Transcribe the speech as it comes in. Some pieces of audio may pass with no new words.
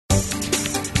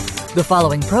The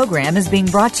following program is being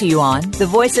brought to you on the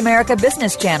Voice America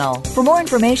Business Channel. For more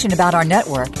information about our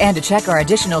network and to check our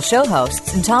additional show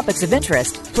hosts and topics of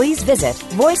interest, please visit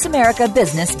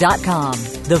voiceamericabusiness.com.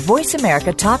 The Voice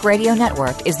America Talk Radio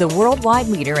Network is the worldwide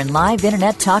leader in live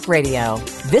Internet talk radio.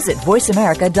 Visit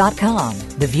voiceamerica.com.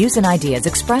 The views and ideas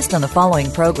expressed on the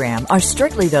following program are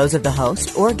strictly those of the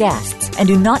host or guests and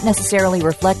do not necessarily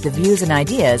reflect the views and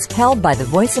ideas held by the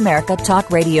Voice America Talk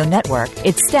Radio Network,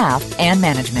 its staff, and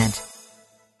management.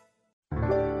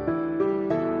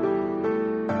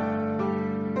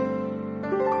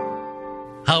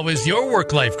 How is your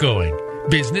work life going?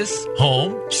 Business,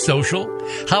 home, social?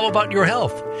 How about your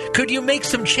health? Could you make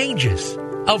some changes?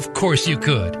 Of course you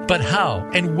could, but how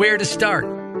and where to start?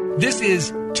 This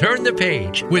is Turn the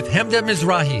Page with Hemda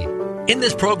Mizrahi. In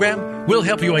this program, we'll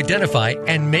help you identify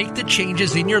and make the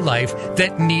changes in your life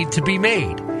that need to be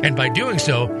made. And by doing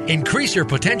so, increase your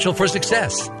potential for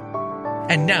success.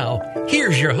 And now,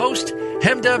 here's your host,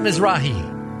 Hemda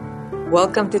Mizrahi.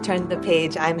 Welcome to Turn the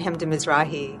Page. I'm Hemda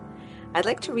Mizrahi. I'd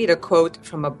like to read a quote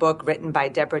from a book written by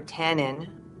Deborah Tannen,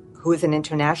 who is an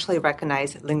internationally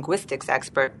recognized linguistics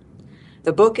expert.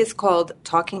 The book is called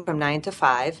Talking from 9 to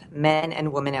 5, Men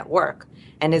and Women at Work,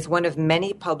 and is one of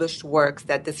many published works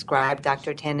that describe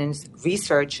Dr. Tannen's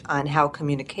research on how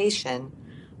communication,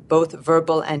 both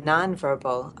verbal and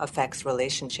nonverbal, affects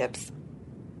relationships.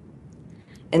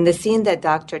 In the scene that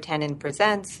Dr. Tannen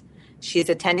presents, she is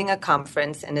attending a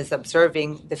conference and is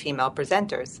observing the female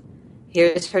presenters.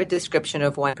 Here's her description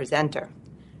of one presenter.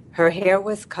 Her hair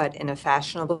was cut in a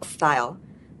fashionable style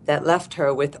that left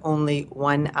her with only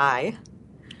one eye,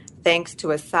 thanks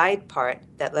to a side part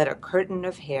that let a curtain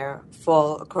of hair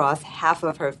fall across half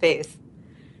of her face.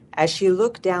 As she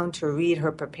looked down to read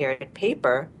her prepared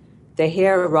paper, the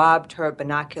hair robbed her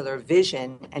binocular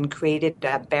vision and created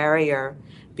a barrier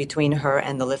between her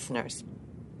and the listeners.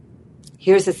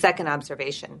 Here's a second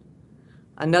observation.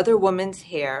 Another woman's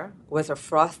hair was a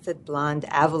frosted blonde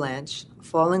avalanche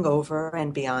falling over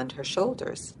and beyond her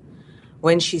shoulders.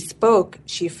 When she spoke,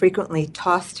 she frequently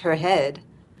tossed her head,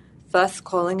 thus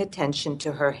calling attention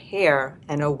to her hair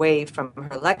and away from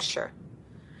her lecture.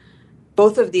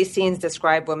 Both of these scenes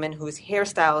describe women whose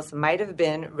hairstyles might have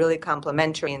been really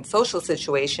complimentary in social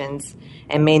situations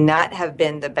and may not have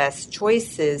been the best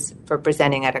choices for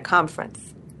presenting at a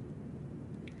conference.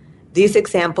 These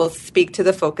examples speak to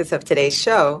the focus of today's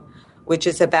show, which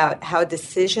is about how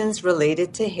decisions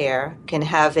related to hair can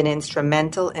have an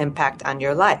instrumental impact on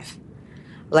your life.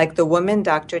 Like the woman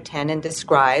Dr. Tannen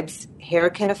describes, hair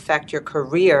can affect your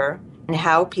career and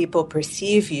how people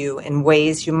perceive you in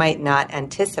ways you might not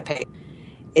anticipate.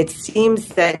 It seems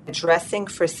that dressing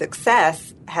for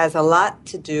success has a lot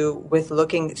to do with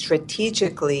looking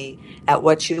strategically at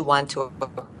what you want to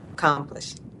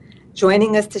accomplish.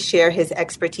 Joining us to share his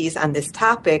expertise on this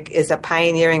topic is a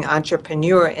pioneering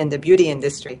entrepreneur in the beauty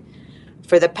industry.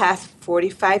 For the past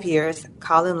 45 years,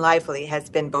 Colin Lively has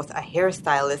been both a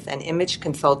hairstylist and image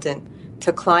consultant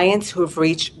to clients who've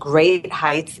reached great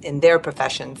heights in their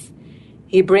professions.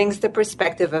 He brings the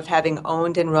perspective of having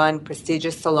owned and run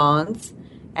prestigious salons,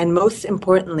 and most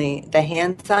importantly, the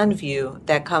hands-on view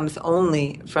that comes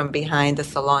only from behind the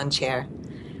salon chair.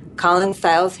 Colin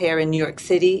styles hair in New York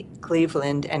City,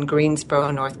 Cleveland, and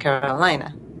Greensboro, North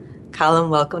Carolina. Colin,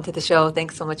 welcome to the show.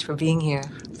 Thanks so much for being here.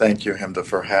 Thank you, Hemda,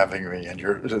 for having me. And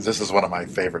this is one of my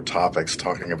favorite topics,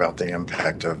 talking about the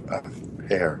impact of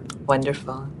hair.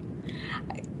 Wonderful.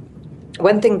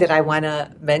 One thing that I want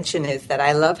to mention is that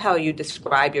I love how you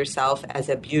describe yourself as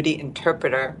a beauty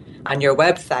interpreter on your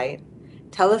website.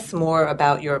 Tell us more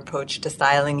about your approach to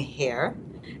styling hair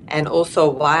and also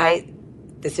why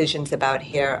decisions about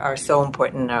hair are so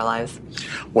important in our lives.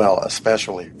 Well,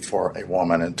 especially for a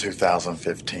woman in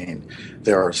 2015,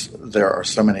 there are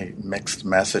so many mixed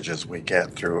messages we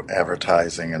get through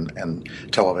advertising and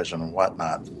television and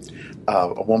whatnot.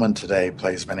 A woman today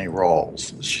plays many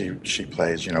roles. She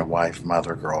plays, wife,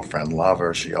 mother, girlfriend,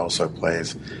 lover. She also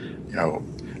plays,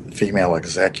 female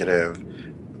executive.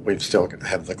 We still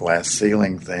have the glass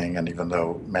ceiling thing, and even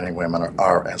though many women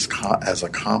are as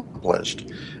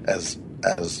accomplished as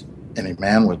any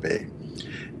man would be,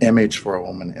 image for a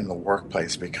woman in the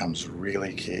workplace becomes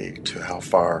really key to how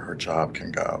far her job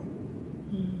can go.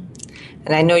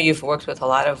 And I know you've worked with a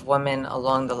lot of women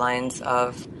along the lines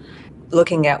of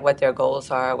looking at what their goals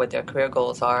are, what their career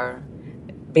goals are,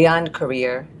 beyond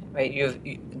career, right? You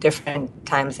have different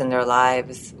times in their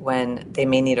lives when they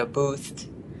may need a boost.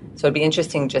 So it'd be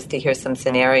interesting just to hear some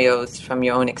scenarios from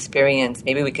your own experience.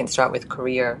 Maybe we can start with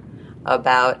career,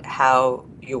 about how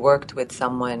you worked with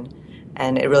someone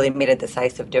and it really made a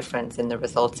decisive difference in the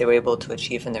results they were able to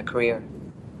achieve in their career.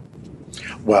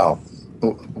 Well,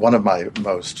 one of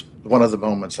the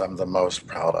moments I'm the most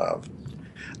proud of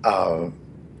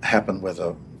happened with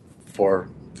a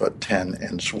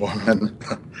 4'10" woman,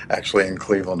 actually in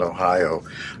Cleveland, Ohio,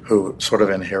 who sort of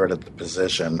inherited the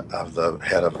position of the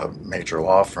head of a major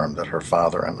law firm that her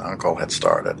father and uncle had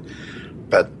started.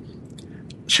 But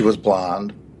she was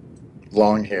blonde,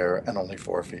 long hair, and only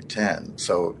 4'10".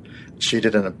 So she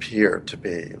didn't appear to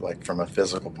be, like, from a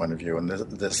physical point of view. And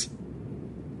this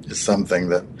is something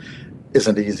that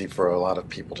isn't easy for a lot of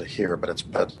people to hear, but it's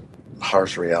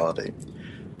harsh reality.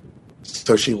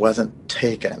 So she wasn't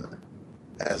taken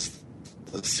as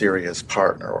the serious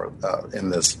partner or in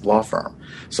this law firm.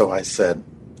 So I said,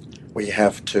 we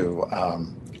have to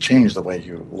change the way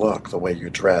you look, the way you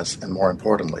dress, and more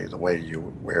importantly, the way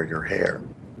you wear your hair.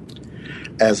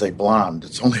 As a blonde,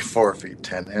 it's only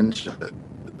 4'10".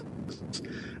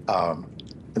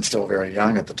 And still very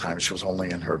young at the time. She was only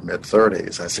in her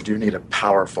mid-30s. I said, you need a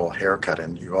powerful haircut,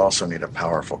 and you also need a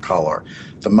powerful color.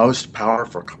 The most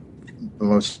powerful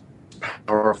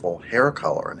hair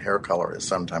color, and hair color is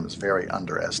sometimes very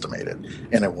underestimated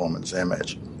in a woman's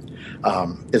image,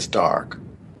 is dark.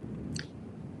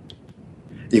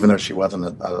 Even though she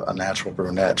wasn't a natural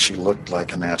brunette, she looked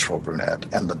like a natural brunette.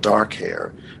 And the dark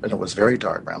hair, and it was very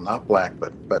dark brown, not black,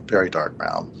 but very dark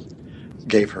brown,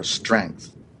 gave her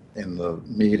strength in the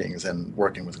meetings and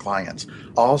working with clients.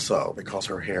 Also, because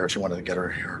her hair, she wanted to get her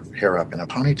hair up in a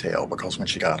ponytail, because when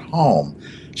she got home,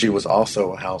 she was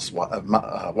also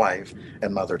a wife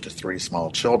and mother to 3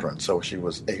 small children. So she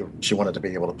wanted to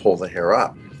be able to pull the hair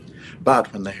up.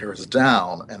 But when the hair is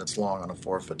down and it's long on a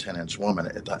 4'10" woman,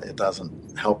 it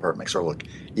doesn't help her. It makes her look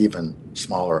even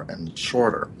smaller and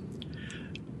shorter.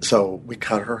 So we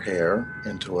cut her hair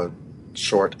into a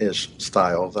short-ish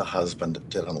style. The husband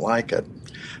didn't like it.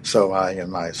 So I, in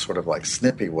my sort of like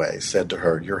snippy way, said to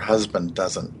her, your husband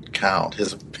doesn't count.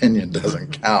 His opinion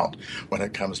doesn't count when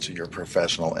it comes to your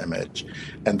professional image.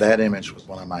 And that image was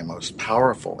one of my most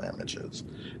powerful images,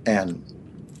 and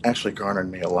actually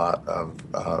garnered me a lot of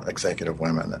executive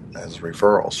women as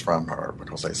referrals from her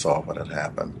because they saw what had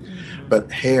happened. Mm-hmm.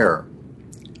 But hair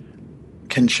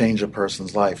can change a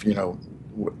person's life. You know,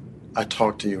 I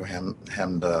talked to you,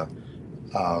 Hemda,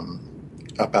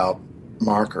 about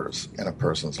markers in a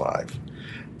person's life,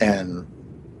 and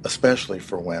especially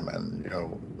for women, you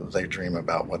know, they dream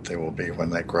about what they will be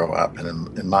when they grow up.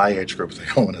 And in my age group, they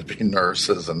all want to be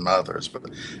nurses and mothers. But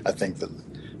I think that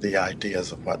the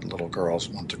ideas of what little girls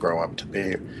want to grow up to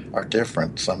be are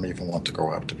different. Some even want to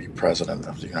grow up to be president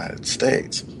of the United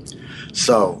States.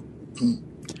 So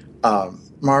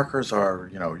markers are,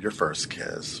 you know, your first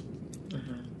kiss.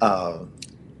 Mm-hmm.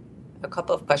 A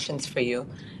couple of questions for you.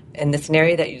 In the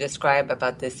scenario that you describe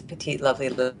about this petite, lovely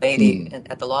lady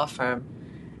at the law firm,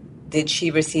 did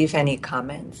she receive any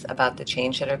comments about the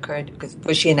change that occurred? Because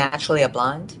was she naturally a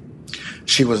blonde?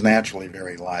 She was naturally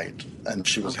very light, and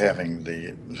she was having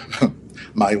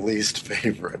my least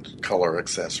favorite color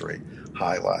accessory,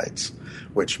 highlights,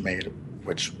 which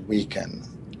weaken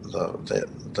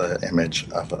the image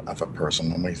of a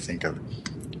person. When we think of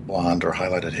blonde or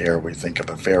highlighted hair, we think of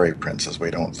a fairy princess.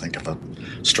 We don't think of a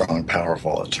strong,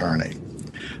 powerful attorney.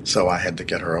 So I had to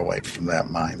get her away from that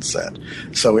mindset.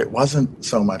 So it wasn't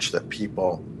so much that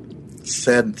people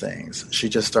said things. She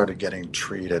just started getting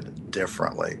treated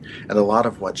differently. And a lot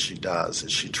of what she does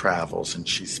is she travels and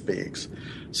she speaks.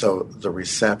 So the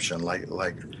reception, like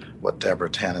what Deborah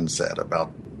Tannen said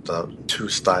about the too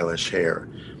stylish hair.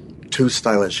 Too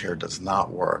stylish hair does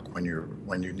not work when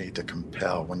you need to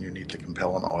compel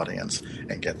an audience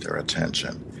and get their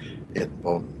attention. It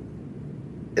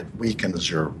weakens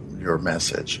your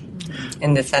message.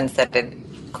 In the sense that it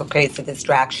creates a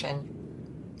distraction,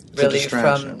 really,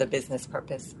 from the business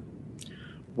purpose.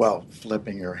 Well,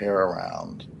 flipping your hair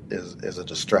around is a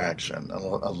distraction. A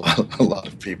lot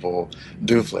of people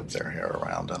do flip their hair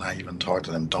around, and I even talk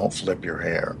to them, don't flip your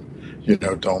hair. You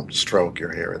know, don't stroke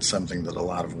your hair. It's something that a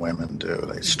lot of women do.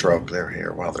 They stroke their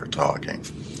hair while they're talking.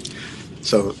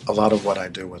 So a lot of what I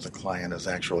do with a client is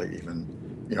actually even,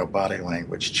 you know, body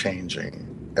language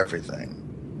changing everything.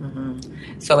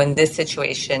 Mm-hmm. So in this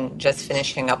situation, just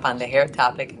finishing up on the hair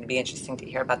topic, and it'd be interesting to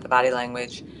hear about the body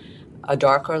language, a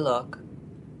darker look,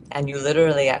 and you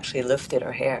literally actually lifted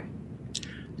her hair.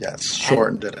 Yes,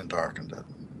 shortened it and darkened it.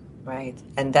 Right.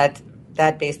 And that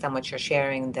based on what you're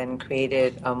sharing, then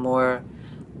created a more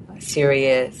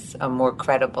serious, a more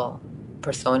credible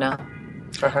persona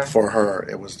for her? For her,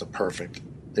 it was the perfect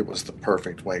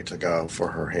way to go for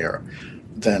her hair.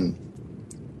 Then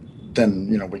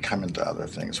you know, we come into other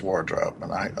things, wardrobe,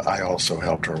 and I also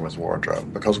helped her with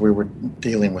wardrobe because we were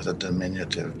dealing with a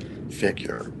diminutive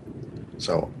figure.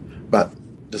 So, but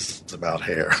this is about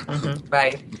hair. Mm-hmm.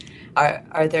 Right.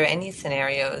 Are there any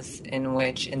scenarios in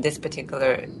which, in this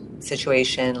particular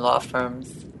situation, law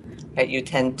firms, right, you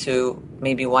tend to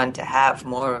maybe want to have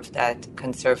more of that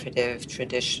conservative,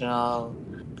 traditional,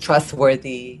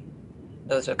 trustworthy?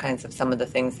 Those are kinds of some of the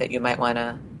things that you might want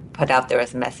to put out there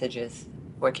as messages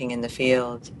working in the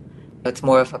field. It's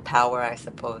more of a power, I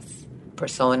suppose,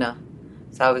 persona.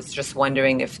 So I was just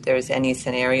wondering if there's any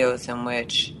scenarios in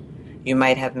which you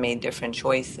might have made different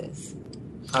choices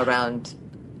around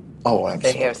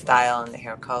the hairstyle and the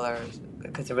hair color,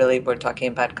 because really we're talking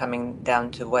about coming down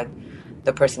to what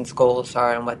the person's goals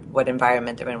are and what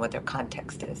environment they're in, what their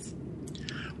context is.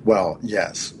 Well,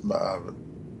 yes,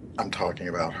 I'm talking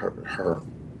about her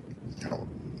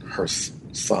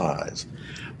size,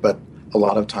 but a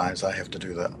lot of times I have to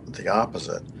do the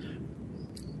opposite.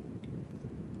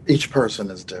 Each person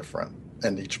is different,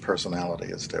 and each personality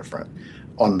is different.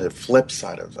 On the flip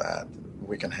side of that,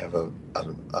 we can have a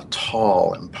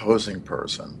tall, imposing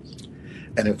person,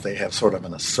 and if they have sort of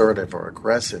an assertive or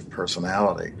aggressive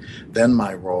personality, then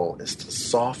my role is to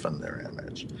soften their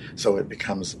image. So it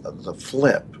becomes the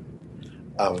flip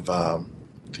of the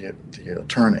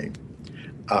attorney.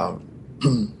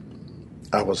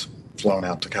 I was flown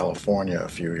out to California a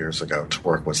few years ago to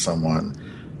work with someone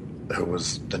who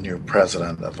was the new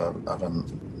president of a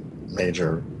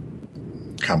major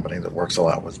company that works a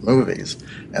lot with movies,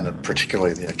 and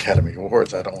particularly the Academy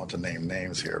Awards. I don't want to name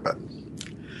names here, but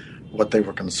what they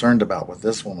were concerned about with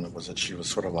this woman was that she was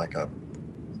sort of like a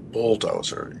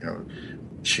bulldozer.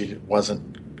 She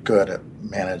wasn't good at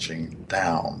managing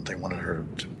down. They wanted her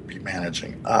to be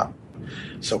managing up.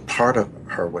 So part of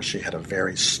her was she had a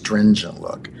very stringent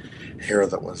look, hair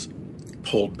that was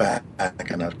pulled back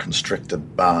in a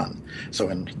constricted bun. So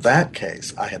in that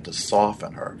case, I had to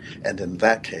soften her. And in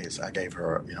that case, I gave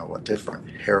her, a different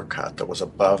haircut that was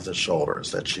above the shoulders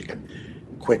that she could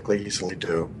quickly, easily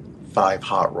do 5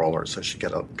 hot rollers. So she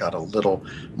got a little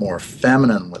more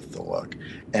feminine with the look.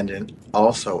 And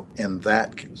also in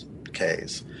that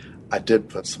case, I did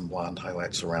put some blonde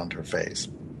highlights around her face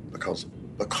because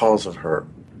of her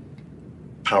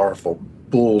powerful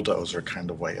bulldozer kind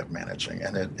of way of managing,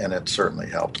 and it certainly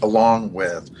helped, along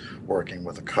with working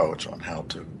with a coach on how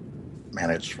to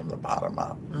manage from the bottom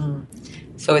up.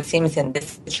 So it seems in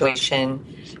this situation,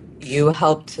 you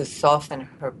helped to soften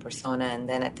her persona, and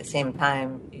then at the same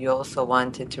time, you also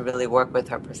wanted to really work with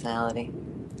her personality.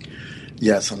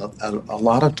 Yes, and a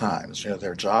lot of times,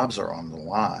 their jobs are on the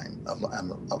line,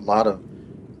 and a lot of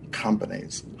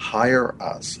companies hire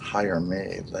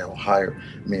me. They'll hire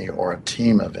me or a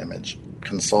team of image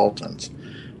consultants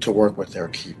to work with their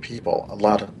key people. A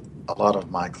lot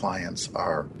of my clients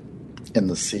are in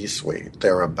the C-suite.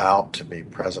 They're about to be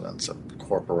presidents of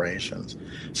corporations.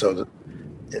 So that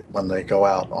when they go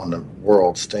out on the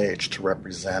world stage to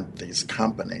represent these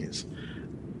companies,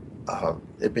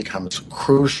 it becomes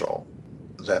crucial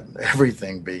that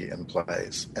everything be in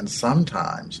place. And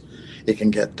sometimes it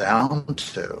can get down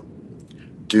to,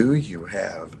 do you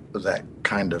have that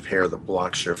kind of hair that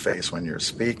blocks your face when you're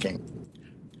speaking?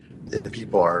 If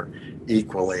people are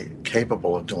equally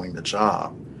capable of doing the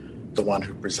job, the one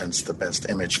who presents the best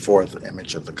image for the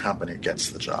image of the company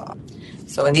gets the job.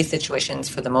 So in these situations,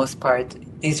 for the most part,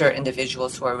 these are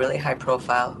individuals who are really high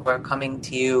profile, who are coming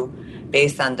to you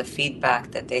based on the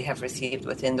feedback that they have received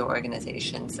within the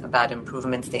organizations about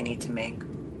improvements they need to make.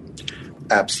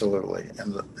 Absolutely.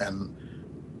 And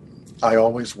I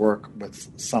always work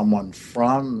with someone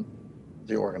from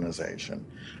the organization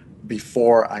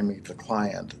before I meet the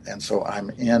client. And so I'm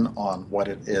in on what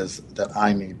it is that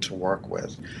I need to work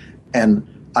with.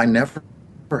 And I never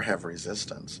have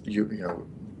resistance. You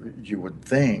would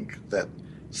think that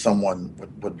someone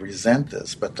would resent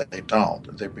this, but they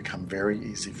don't. They become very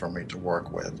easy for me to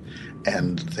work with,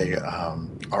 and they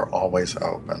are always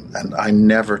open. And I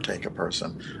never take a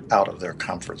person out of their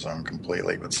comfort zone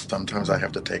completely, but sometimes I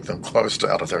have to take them close to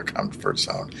out of their comfort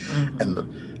zone.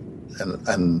 Mm-hmm.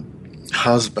 And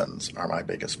husbands are my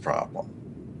biggest problem,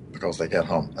 because they get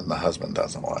home and the husband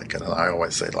doesn't like it. And I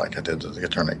always say, like I did to the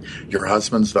attorney, your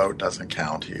husband's vote doesn't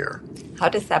count here. How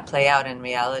does that play out in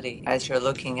reality as you're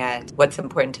looking at what's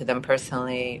important to them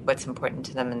personally, what's important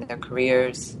to them in their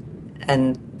careers,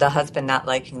 and the husband not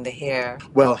liking the hair?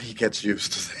 Well, he gets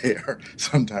used to the hair.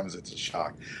 Sometimes it's a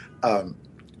shock.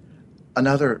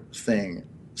 Another thing,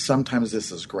 sometimes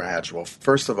this is gradual.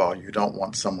 First of all, you don't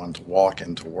want someone to walk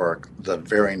into work the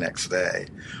very next day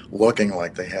looking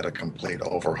like they had a complete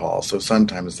overhaul. So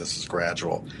sometimes this is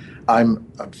gradual.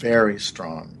 I'm a very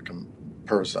strong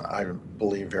person. I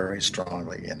believe very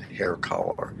strongly in hair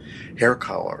color. Hair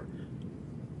color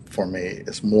for me,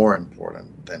 is more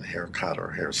important than haircut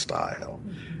or hairstyle.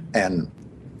 And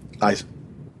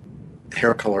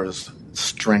hair colors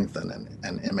strengthen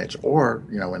an image, or,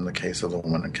 in the case of the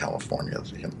woman in California,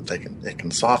 it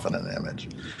can soften an image.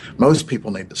 Most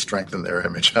people need to strengthen their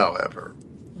image, however.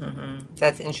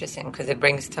 That's interesting, because it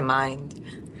brings to mind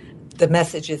the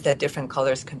messages that different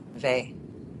colors convey.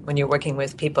 When you're working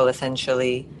with people,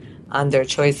 essentially, on their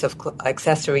choice of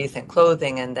accessories and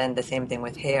clothing, and then the same thing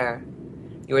with hair.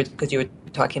 Because you were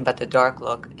talking about the dark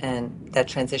look and that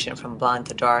transition from blonde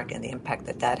to dark and the impact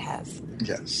that has.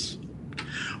 Yes.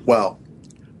 Well,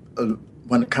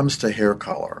 when it comes to hair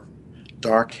color,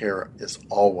 dark hair is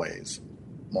always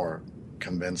more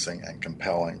convincing and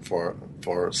compelling for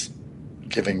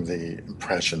giving the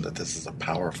impression that this is a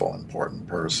powerful, important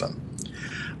person.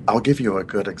 I'll give you a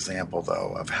good example,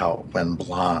 though, of how when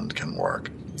blonde can work.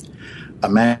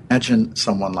 Imagine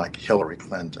someone like Hillary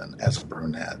Clinton as a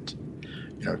brunette.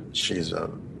 She's a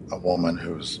woman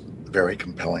who's a very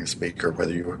compelling speaker,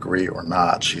 whether you agree or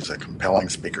not. She's a compelling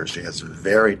speaker. She has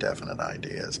very definite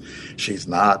ideas. She's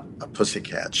not a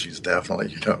pussycat. She's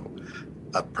definitely,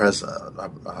 a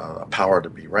power to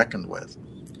be reckoned with.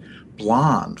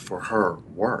 Blonde, for her,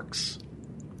 works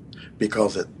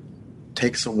because it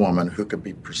takes a woman who could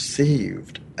be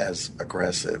perceived as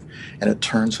aggressive, and it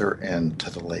turns her into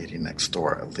the lady next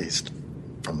door, at least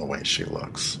from the way she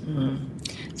looks.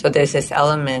 So there's this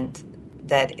element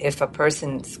that if a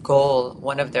person's goal,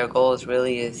 one of their goals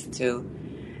really is to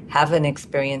have an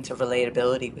experience of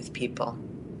relatability with people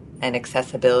and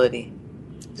accessibility.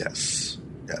 Yes,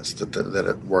 that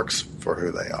it works for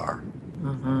who they are.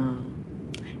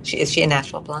 Is she a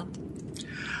natural blonde?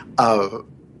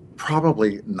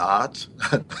 Probably not.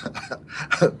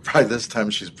 By this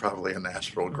time, she's probably a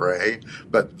natural gray,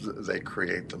 but they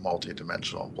create the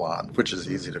multidimensional blonde, which is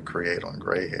easy to create on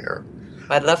gray hair.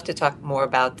 I'd love to talk more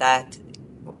about that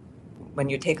when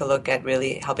you take a look at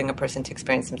really helping a person to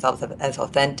experience themselves as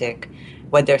authentic,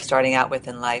 what they're starting out with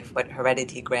in life, what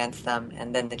heredity grants them,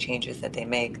 and then the changes that they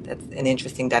make. That's an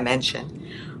interesting dimension.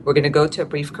 We're going to go to a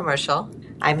brief commercial.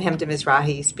 I'm Hemda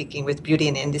Mizrahi, speaking with beauty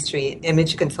and industry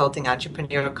image consulting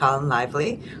entrepreneur Colin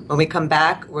Lively. When we come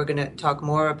back, we're going to talk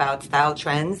more about style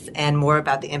trends and more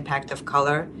about the impact of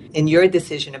color in your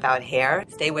decision about hair.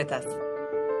 Stay with us.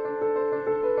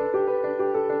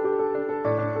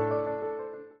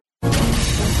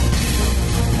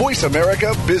 Voice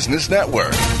America Business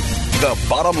Network, the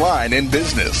bottom line in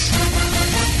business.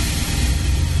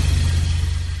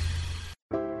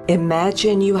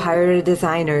 Imagine you hired a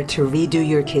designer to redo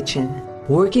your kitchen,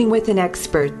 working with an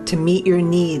expert to meet your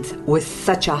needs with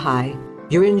such a high.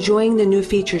 You're enjoying the new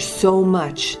features so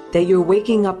much that you're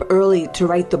waking up early to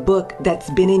write the book that's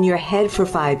been in your head for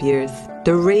 5 years.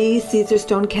 The raised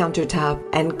Caesarstone countertop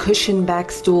and cushioned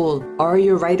back stool are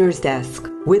your writer's desk.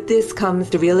 With this comes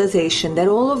the realization that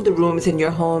all of the rooms in your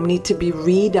home need to be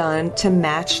redone to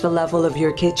match the level of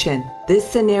your kitchen. This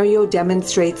scenario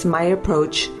demonstrates my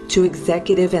approach to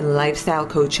executive and lifestyle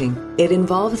coaching. It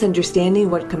involves understanding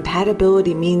what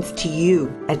compatibility means to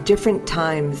you at different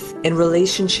times in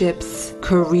relationships,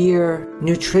 career,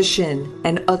 nutrition,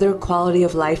 and other quality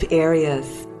of life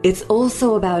areas. It's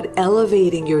also about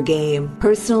elevating your game,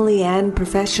 personally and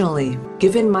professionally.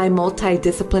 Given my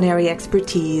multidisciplinary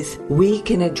expertise, we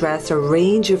can address a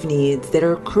range of needs that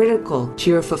are critical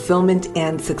to your fulfillment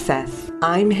and success.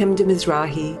 I'm Hemda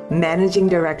Mizrahi, Managing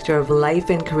Director of Life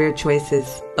and Career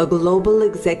Choices, a global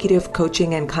executive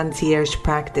coaching and concierge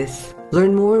practice.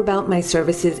 Learn more about my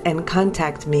services and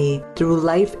contact me through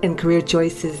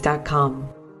lifeandcareerchoices.com.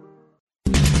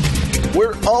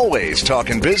 We're always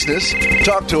talking business.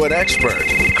 Talk to an expert.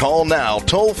 Call now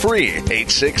toll free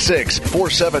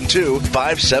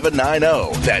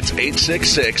 866-472-5790. That's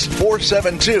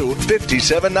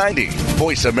 866-472-5790.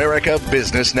 Voice America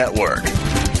Business Network.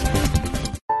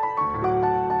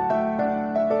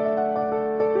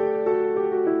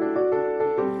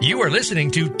 You are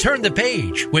listening to Turn the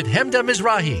Page with Hemda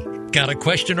Mizrahi. Got a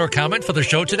question or comment for the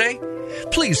show today?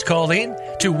 Please call in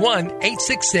to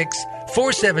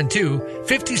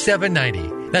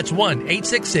 1-866-472-5790. That's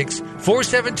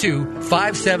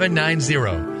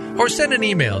 1-866-472-5790. Or send an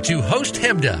email to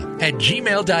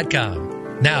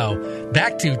hosthemda@gmail.com. Now,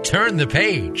 back to Turn the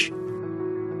Page.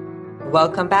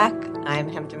 Welcome back. I'm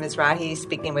Hemda Mizrahi,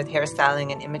 speaking with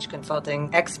hairstyling and image consulting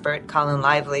expert Colin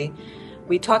Lively.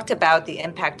 We talked about the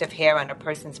impact of hair on a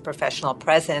person's professional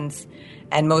presence,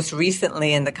 and most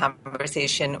recently in the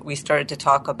conversation, we started to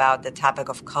talk about the topic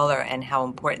of color and how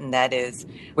important that is.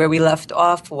 Where we left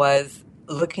off was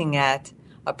looking at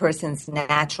a person's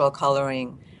natural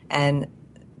coloring and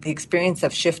the experience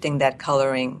of shifting that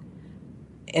coloring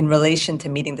in relation to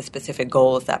meeting the specific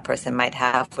goals that person might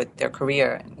have with their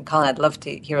career. And Colin, I'd love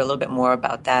to hear a little bit more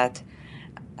about that.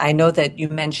 I know that you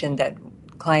mentioned that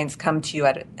clients come to you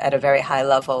at a very high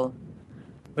level,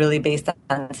 really based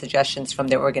on suggestions from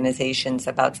their organizations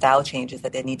about style changes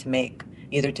that they need to make,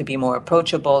 either to be more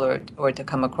approachable or to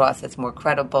come across as more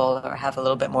credible or have a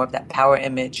little bit more of that power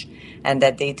image, and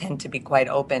that they tend to be quite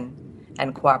open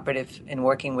and cooperative in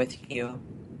working with you.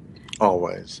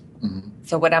 Always. Mm-hmm.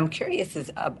 So what I'm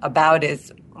curious about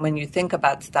is when you think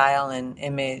about style and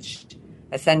image,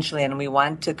 essentially, and we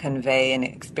want to convey an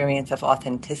experience of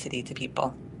authenticity to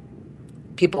people.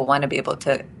 People want to be able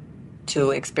to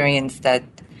experience that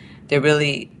they're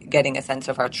really getting a sense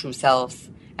of our true selves.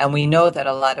 And we know that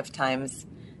a lot of times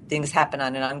things happen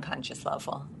on an unconscious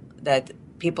level, that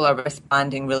people are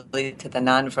responding really to the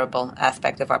nonverbal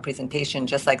aspect of our presentation,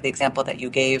 just like the example that you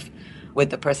gave with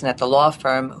the person at the law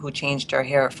firm who changed her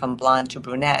hair from blonde to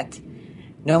brunette.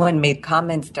 No one made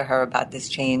comments to her about this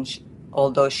change,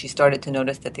 although she started to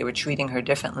notice that they were treating her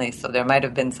differently. So there might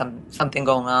have been something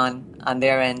going on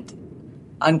their end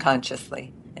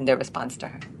unconsciously in their response to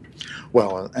her.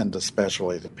 Well, and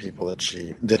especially the people that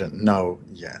she didn't know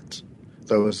yet.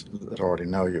 Those that already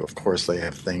know you, of course, they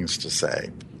have things to say.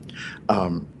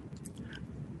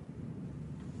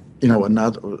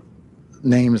 Another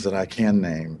names that I can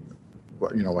name.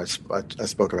 I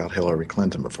spoke about Hillary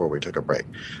Clinton before we took a break.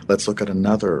 Let's look at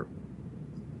another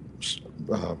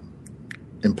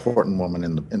important woman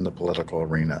in the political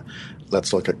arena.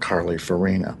 Let's look at Carly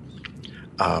Fiorina.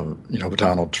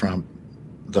 Donald Trump,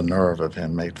 the nerve of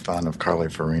him, made fun of Carly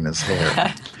Fiorina's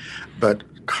hair.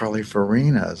 But Carly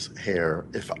Fiorina's hair,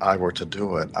 if I were to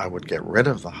do it, I would get rid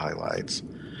of the highlights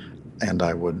and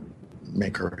I would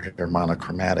make her hair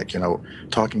monochromatic.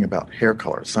 Talking about hair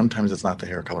color, sometimes it's not the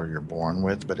hair color you're born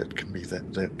with, but it can be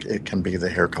the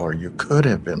hair color you could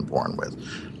have been born with.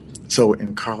 So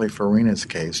in Carly Fiorina's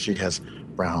case, she has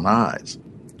brown eyes.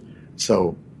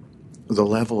 So the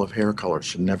level of hair color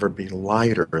should never be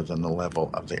lighter than the level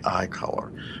of the eye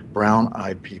color.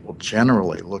 Brown-eyed people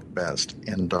generally look best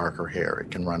in darker hair.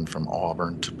 It can run from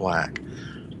auburn to black.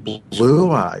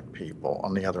 Blue-eyed people,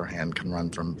 on the other hand, can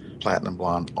run from platinum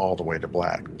blonde all the way to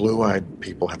black. Blue-eyed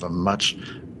people have a much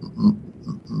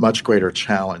greater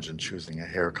challenge in choosing a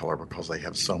hair color because they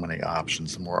have so many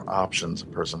options. The more options a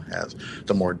person has,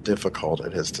 the more difficult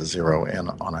it is to zero in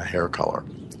on a hair color.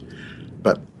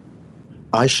 But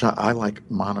I like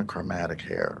monochromatic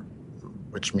hair,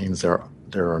 which means there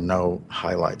are no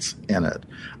highlights in it,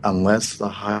 unless the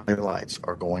highlights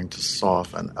are going to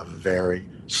soften a very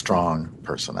strong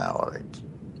personality.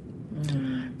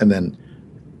 Mm-hmm. And then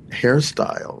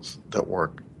hairstyles that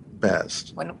work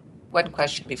best. One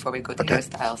question before we go to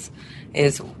hairstyles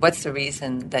is, what's the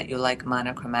reason that you like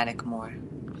monochromatic more?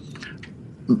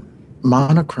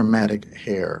 Monochromatic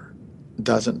hair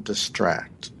doesn't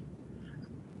distract.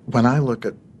 When I look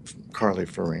at Carly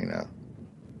Fiorina,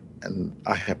 and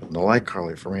I happen to like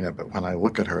Carly Fiorina, but when I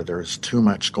look at her, there's too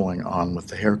much going on with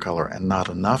the hair color and not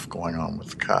enough going on with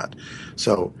the cut.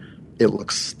 So it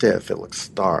looks stiff, it looks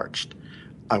starched.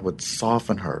 I would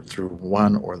soften her through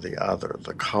one or the other,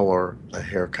 the color, the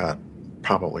haircut,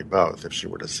 probably both if she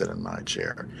were to sit in my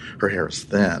chair. Her hair is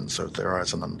thin, so there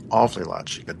isn't an awfully lot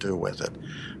she could do with it,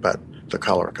 but the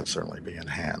color could certainly be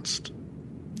enhanced.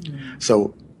 Mm-hmm.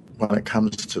 So when it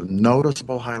comes to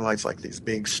noticeable highlights like these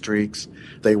big streaks,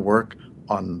 they work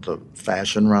on the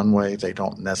fashion runway. They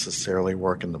don't necessarily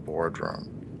work in the boardroom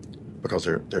because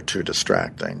they're too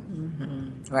distracting.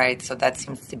 Mm-hmm. Right. So that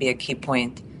seems to be a key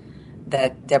point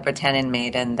that Deborah Tannen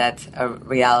made, and that's a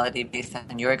reality based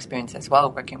on your experience as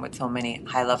well, working with so many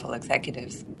high-level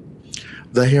executives.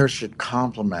 The hair should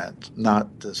complement,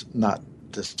 not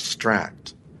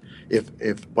distract.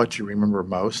 If what you remember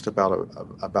most about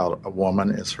a woman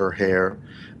is her hair,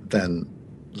 then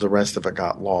the rest of it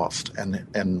got lost.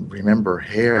 And remember,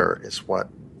 hair is what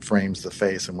frames the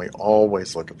face, and we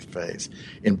always look at the face,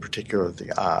 in particular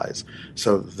the eyes.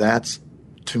 So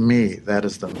to me, that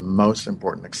is the most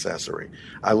important accessory.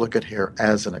 I look at hair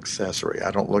as an accessory. I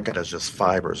don't look at it as just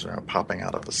fibers popping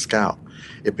out of the scalp.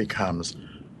 It becomes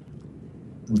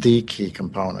the key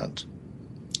component.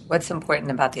 What's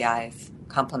important about the eyes?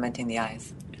 Complementing the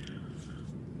eyes?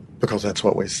 Because that's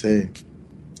what we see.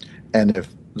 And if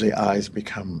the eyes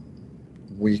become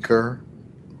weaker,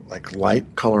 like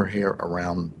light color hair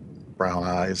around brown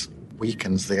eyes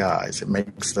weakens the eyes. It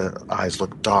makes the eyes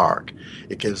look dark.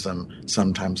 It gives them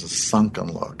sometimes a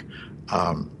sunken look,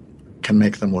 can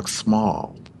make them look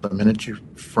small. The minute you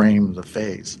frame the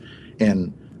face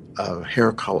in a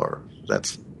hair color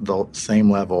that's the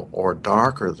same level or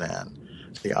darker than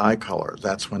the eye color,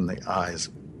 that's when the eyes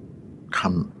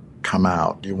come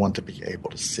out. You want to be able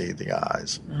to see the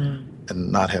eyes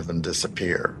and not have them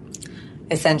disappear.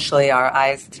 Essentially, our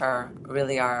eyes are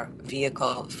really our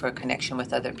vehicle for connection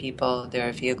with other people. They're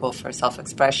a vehicle for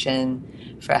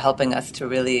self-expression, for helping us to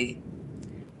really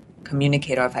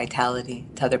communicate our vitality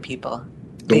to other people.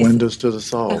 The windows to the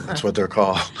soul, that's what they're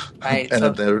called. Right.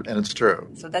 and it's true.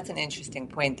 So that's an interesting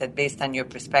point, that based on your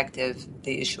perspective,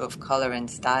 the issue of color and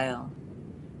style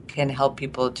can help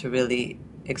people to really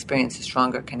experience a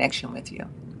stronger connection with you.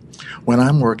 When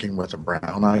I'm working with a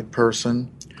brown-eyed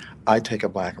person, I take a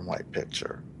black and white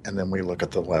picture, and then we look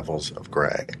at the levels of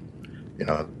gray,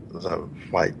 the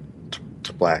white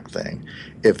to black thing.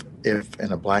 If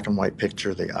in a black and white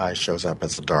picture the eye shows up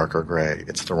as a darker gray,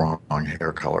 it's the wrong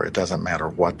hair color. It doesn't matter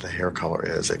what the hair color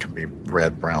is. It can be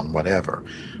red, brown, whatever.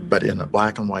 But in a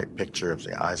black and white picture, if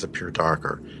the eyes appear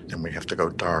darker, then we have to go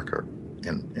darker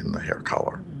in the hair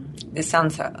color. This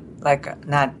sounds like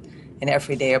not an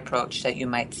everyday approach that you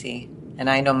might see.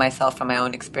 And I know myself from my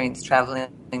own experience traveling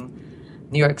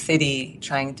New York City,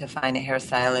 trying to find a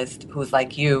hairstylist who's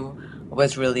like you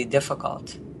was really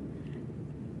difficult.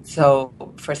 So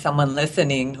for someone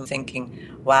listening who's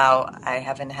thinking, wow, I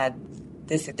haven't had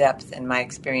this depth in my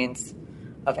experience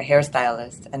of a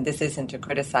hairstylist, and this isn't to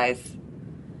criticize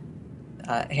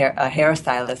a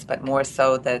hairstylist, but more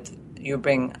so that you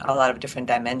bring a lot of different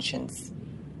dimensions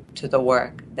to the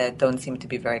work that don't seem to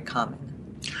be very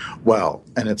common. Well,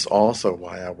 and it's also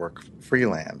why I work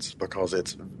freelance, because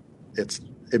it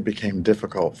became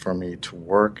difficult for me to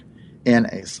work in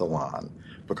a salon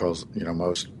because,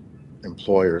 most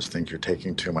employers think you're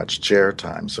taking too much chair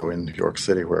time. So in New York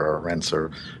City, where our rents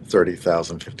are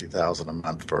 $30,000, $50,000 a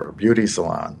month for a beauty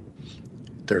salon,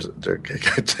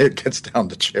 it gets down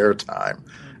to chair time,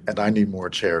 and I need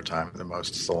more chair time than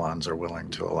most salons are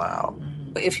willing to allow.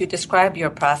 If you describe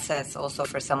your process also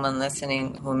for someone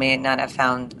listening who may not have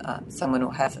found someone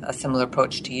who has a similar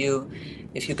approach to you,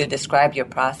 if you could describe your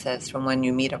process from when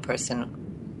you meet a person,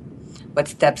 what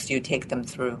steps do you take them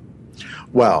through?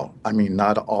 Well,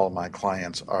 not all my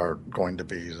clients are going to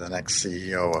be the next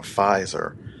CEO of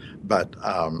Pfizer, but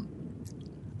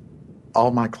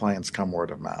all my clients come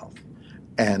word of mouth.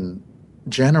 And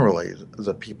generally,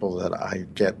 the people that I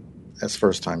get as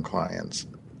first-time clients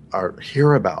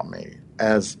hear about me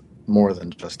as more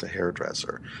than just a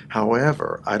hairdresser.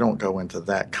 However, I don't go into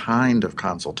that kind of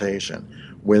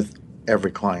consultation with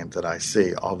every client that I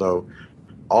see, although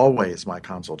always my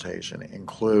consultation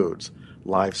includes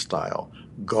lifestyle,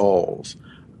 goals,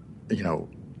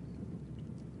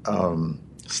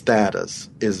 status.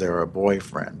 Is there a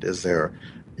boyfriend? Is there,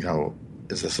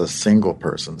 is this a single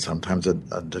person? Sometimes a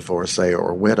divorcee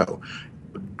or widow.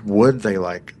 Would they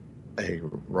like a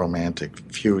romantic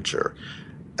future?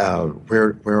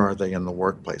 Where are they in the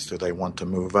workplace? Do they want to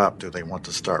move up? Do they want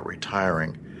to start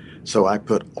retiring? So I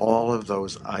put all of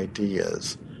those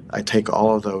ideas, I take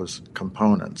all of those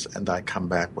components, and I come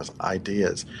back with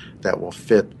ideas that will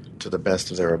fit to the best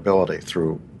of their ability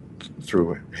through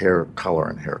hair color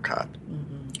and haircut.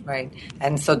 Mm-hmm. Right.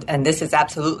 And this is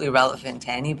absolutely relevant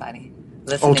to anybody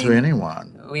listening. Oh, to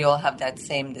anyone. We all have that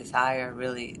same desire,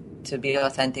 really, to be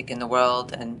authentic in the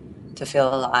world and to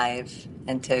feel alive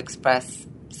and to express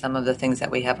some of the things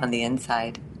that we have on the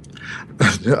inside.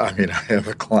 I have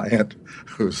a client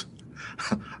who's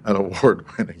an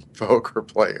award-winning poker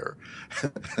player.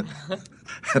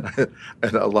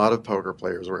 and a lot of poker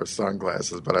players wear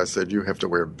sunglasses, but I said, you have to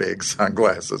wear big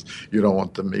sunglasses. You don't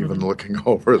want them even looking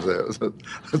over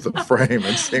the frame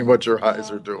and seeing what your eyes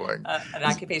are doing. An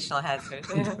occupational hazard.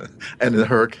 And in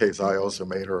her case, I also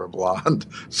made her a blonde,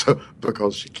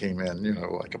 because she came in,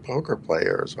 like a poker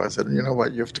player. So I said, you know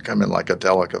what, you have to come in like a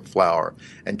delicate flower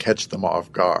and catch them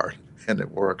off guard. And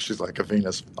it works. She's like a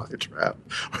Venus flytrap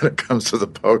when it comes to the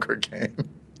poker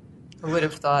game. Who would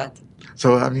have thought?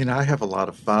 So, I have a lot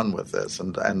of fun with this,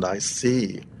 and I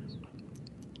see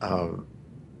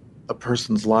a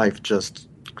person's life just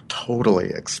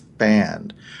totally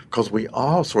expand, because we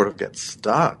all sort of get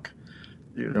stuck.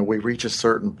 We reach a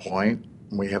certain point,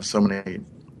 and we have so many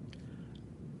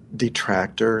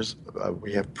detractors.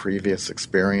 We have previous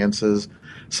experiences.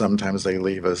 Sometimes they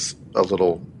leave us a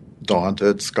little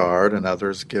daunted, scarred, and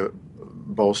others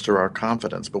bolster our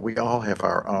confidence. But we all have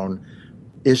our own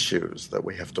issues that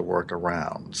we have to work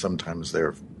around. Sometimes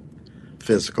they're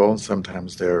physical,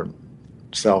 sometimes they're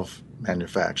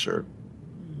self-manufactured.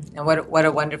 And what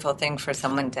a wonderful thing for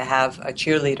someone to have a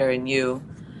cheerleader in you,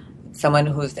 someone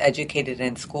who's educated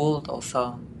and schooled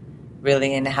also,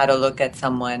 really in how to look at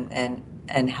someone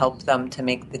and help them to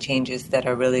make the changes that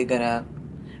are really going to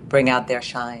bring out their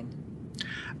shine.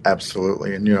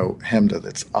 Absolutely. And, Hemda,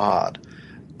 it's odd.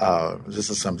 this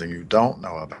is something you don't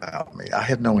know about me. I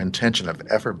had no intention of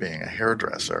ever being a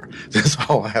hairdresser. This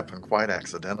all happened quite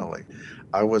accidentally.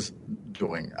 I was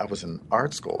in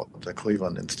art school at the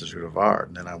Cleveland Institute of Art,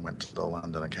 and then I went to the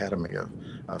London Academy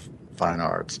of Fine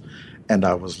Arts, and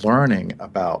I was learning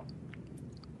about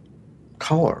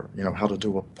color, how to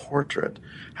do a portrait,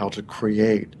 how to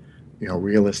create,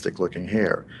 realistic looking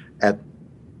hair.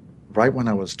 Right when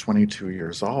I was 22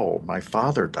 years old, my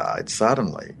father died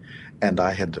suddenly, and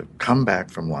I had to come back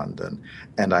from London,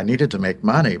 and I needed to make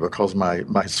money because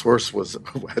my source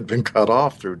had been cut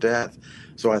off through death.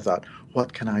 So I thought,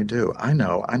 what can I do? I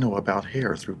know about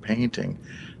hair through painting,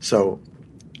 so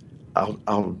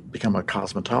I'll become a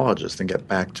cosmetologist and get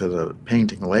back to the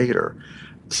painting later.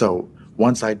 So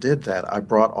once I did that, I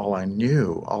brought all I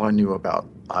knew about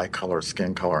eye color,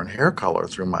 skin color, and hair color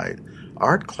through my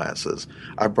art classes.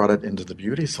 I brought it into the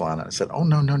beauty salon, and I said, oh,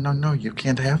 no, you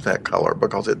can't have that color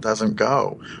because it doesn't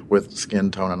go with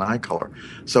skin tone and eye color.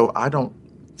 So I don't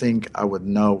think I would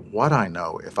know what I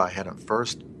know if I hadn't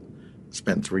first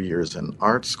spent 3 years in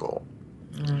art school.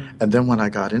 And then when I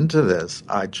got into this,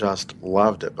 I just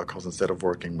loved it because instead of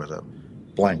working with a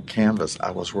blank canvas,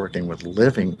 I was working with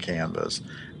living canvas,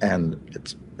 and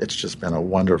it's just been a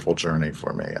wonderful journey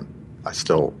for me, and I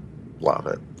still love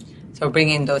it. So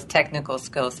bringing those technical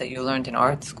skills that you learned in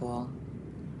art school,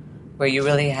 where you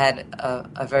really had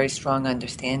a very strong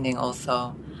understanding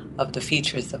also of the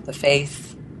features of the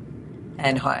face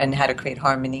and how to create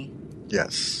harmony.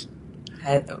 Yes.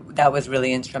 That was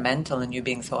really instrumental in you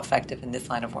being so effective in this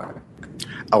line of work.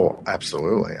 Oh,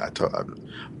 absolutely.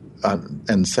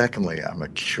 And secondly, I'm a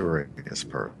curious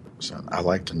person. I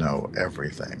like to know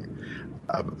everything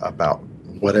about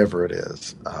whatever it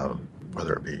is,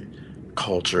 whether it be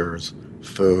cultures,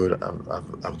 food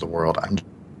of the world. I'm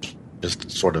just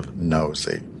sort of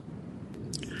nosy.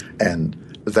 And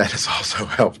that has also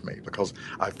helped me because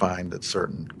I find that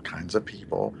certain kinds of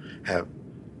people have,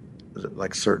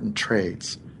 like, certain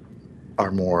traits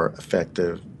are more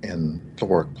effective in the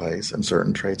workplace, and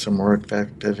certain traits are more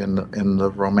effective in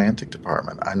the romantic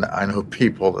department. I know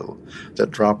people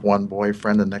that drop one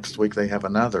boyfriend and next week they have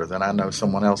another. Then I know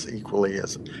someone else equally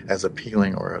as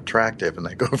appealing or attractive, and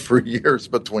they go for years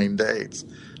between dates.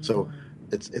 So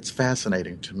it's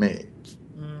fascinating to me.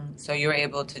 So you're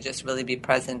able to just really be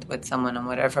present with someone on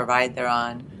whatever ride they're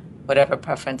on, whatever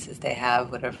preferences they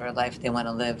have, whatever life they want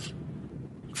to live.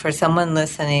 For someone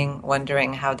listening,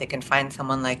 wondering how they can find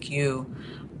someone like you,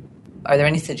 are there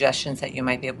any suggestions that you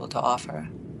might be able to offer?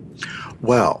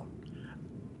 Well,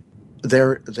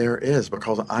 there is,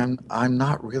 because I'm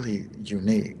not really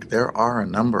unique. There are a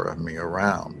number of me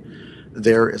around.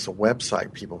 There is a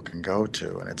website people can go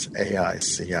to, and it's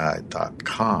AICI.com.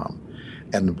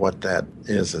 And what that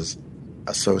is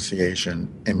Association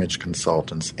Image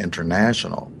Consultants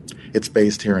International. It's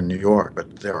based here in New York,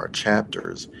 but there are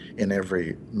chapters in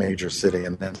every major city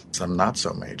and then some not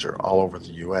so major all over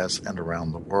the U.S. and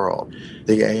around the world.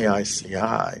 The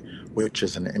AICI, which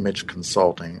is an image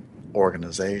consulting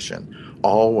organization,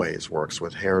 always works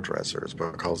with hairdressers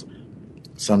because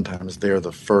sometimes they're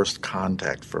the first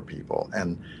contact for people.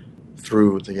 And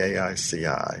through the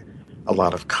AICI, a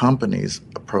lot of companies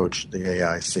approach the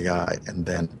AICI, and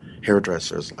then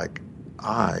hairdressers like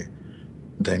I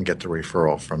then get the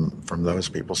referral from those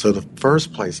people. So the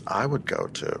first place I would go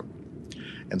to,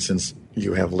 and since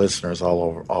you have listeners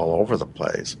all over the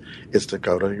place, is to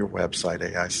go to your website,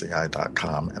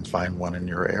 AICI.com, and find one in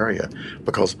your area,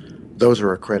 because those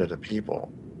are accredited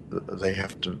people. They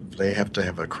have to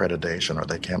have accreditation, or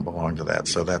they can't belong to that.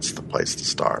 So that's the place to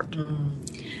start.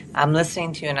 I'm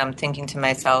listening to you, and I'm thinking to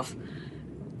myself,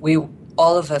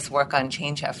 all of us work on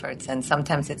change efforts, and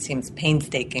sometimes it seems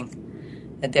painstaking.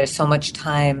 That there's so much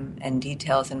time and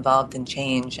details involved in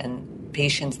change and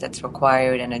patience that's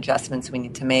required and adjustments we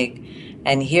need to make.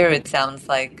 And here it sounds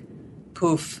like,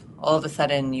 poof, all of a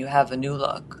sudden you have a new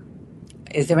look.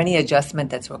 Is there any adjustment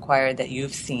that's required that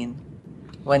you've seen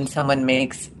when someone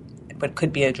makes what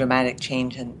could be a dramatic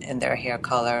change in their hair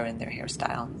color and their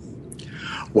hairstyle?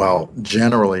 Well,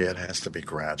 generally it has to be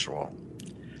gradual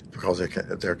because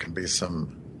there can be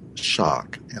some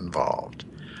shock involved.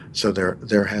 So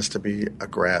there has to be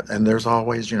and there's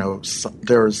always,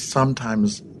 there's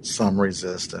sometimes some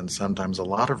resistance, sometimes a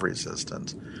lot of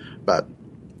resistance, but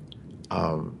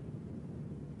I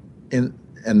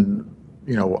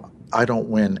don't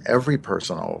win every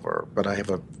person over, but I have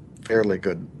a fairly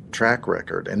good track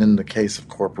record. And in the case of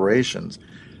corporations,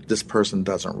 this person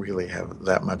doesn't really have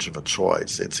that much of a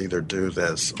choice. It's either do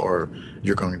this or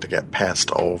you're going to get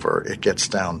passed over. It gets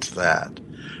down to that.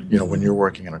 You know, when you're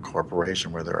working in a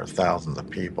corporation where there are thousands of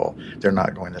people, they're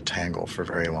not going to tangle for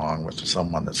very long with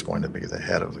someone that's going to be the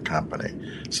head of the company.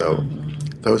 So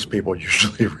those people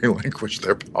usually relinquish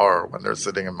their power when they're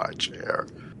sitting in my chair.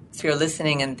 So you're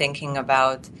listening and thinking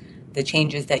about the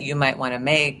changes that you might want to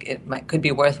make. Could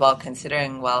be worthwhile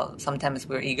considering, well, sometimes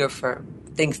we're eager for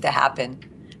things to happen.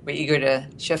 We're eager to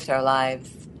shift our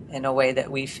lives in a way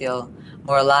that we feel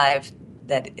more alive,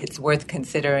 that it's worth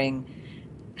considering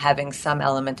having some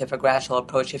element of a gradual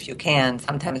approach if you can.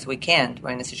 Sometimes we can't.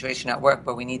 We're in a situation at work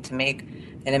where we need to make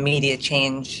an immediate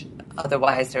change.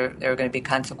 Otherwise, there are going to be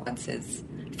consequences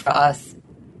for us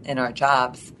in our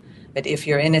jobs. But if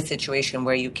you're in a situation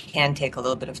where you can take a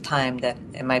little bit of time, that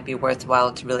it might be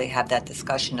worthwhile to really have that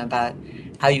discussion about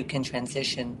how you can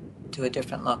transition to a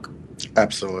different look.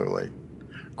 Absolutely.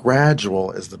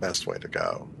 Gradual is the best way to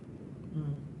go.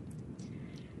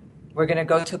 We're going to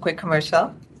go to a quick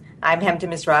commercial. I'm Hemda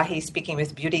Mizrahi, speaking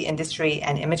with beauty industry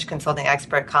and image consulting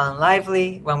expert Colin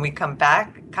Lively. When we come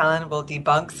back, Colin will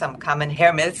debunk some common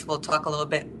hair myths. We'll talk a little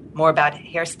bit more about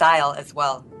hairstyle as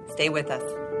well. Stay with us.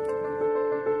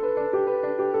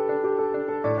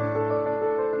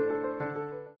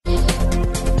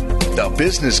 The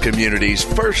business community's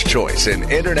first choice in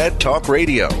Internet Talk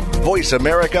Radio. Voice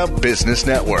America Business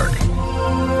Network.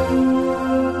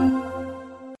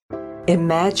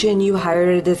 Imagine you hired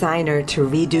a designer to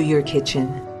redo your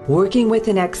kitchen, working with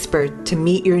an expert to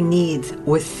meet your needs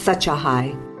with such a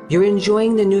high. You're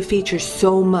enjoying the new features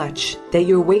so much that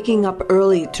you're waking up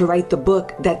early to write the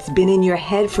book that's been in your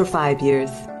head for 5 years.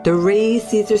 The raised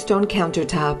Caesar stone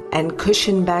countertop and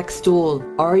cushioned back stool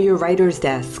are your writer's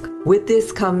desk. With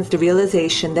this comes the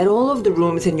realization that all of the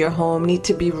rooms in your home need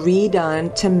to be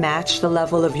redone to match the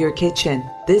level of your kitchen.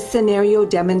 This scenario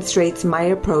demonstrates my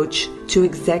approach to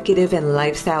executive and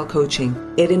lifestyle coaching.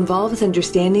 It involves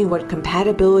understanding what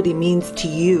compatibility means to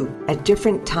you at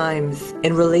different times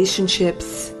in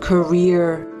relationships,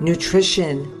 career,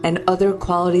 nutrition, and other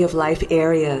quality of life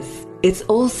areas. It's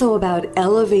also about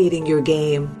elevating your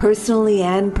game, personally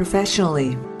and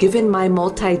professionally. Given my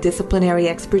multidisciplinary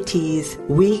expertise,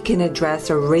 we can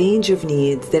address a range of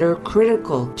needs that are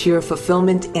critical to your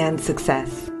fulfillment and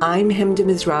success. I'm Hemda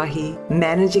Mizrahi,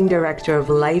 Managing Director of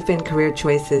Life and Career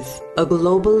Choices, a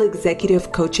global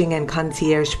executive coaching and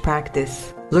concierge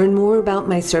practice. Learn more about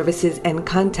my services and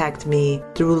contact me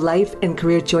through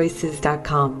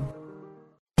lifeandcareerchoices.com.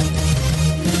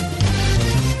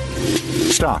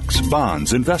 Stocks,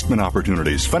 bonds, investment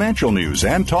opportunities, financial news,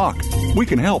 and talk. We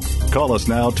can help. Call us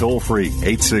now toll-free,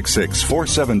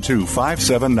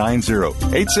 866-472-5790,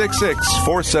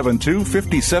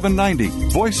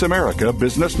 866-472-5790. Voice America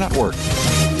Business Network.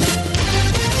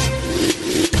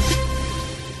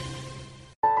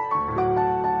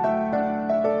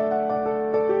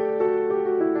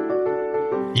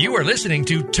 You are listening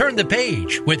to Turn the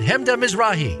Page with Hemda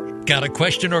Mizrahi. Got a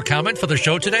question or comment for the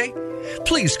show today?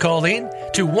 Please call in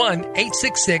to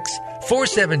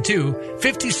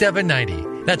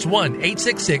 1-866-472-5790. That's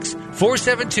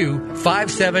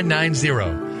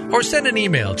 1-866-472-5790. Or send an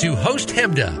email to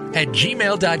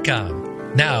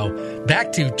hosthemda@gmail.com. Now,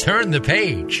 back to Turn the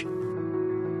Page.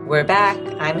 We're back.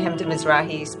 I'm Hemda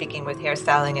Mizrahi, speaking with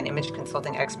hairstyling and image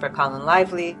consulting expert Colin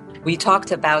Lively. We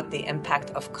talked about the impact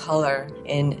of color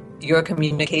in your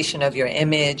communication of your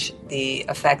image, the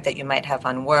effect that you might have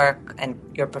on work and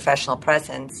your professional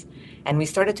presence. And we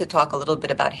started to talk a little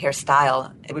bit about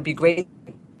hairstyle. It would be great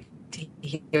to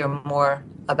hear more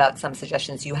about some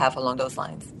suggestions you have along those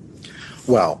lines.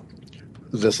 Well,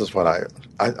 this is what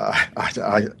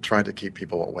I try to keep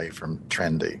people away from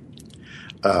trendy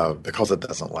because it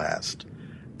doesn't last.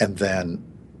 And then,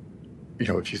 you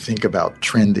know, if you think about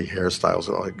trendy hairstyles,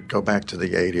 like go back to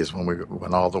the 80s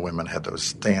when all the women had those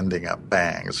standing up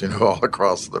bangs, you know, all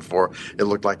across the floor. It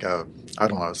looked like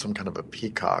some kind of a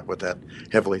peacock with that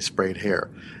heavily sprayed hair.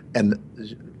 And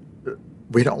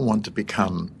we don't want to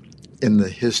become in the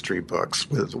history books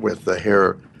with the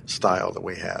hairstyle that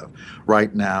we have.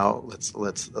 Right now,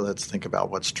 let's think about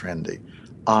what's trendy.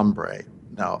 Ombre.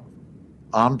 Now,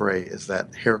 ombre is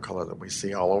that hair color that we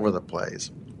see all over the place.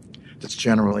 It's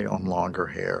generally on longer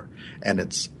hair, and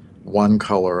it's one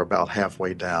color about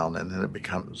halfway down, and then it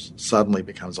suddenly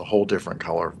becomes a whole different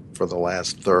color for the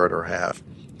last third or half.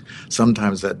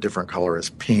 Sometimes that different color is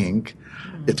pink,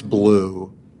 it's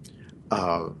blue.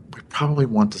 We probably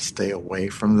want to stay away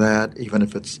from that, even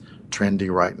if it's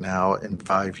trendy right now. In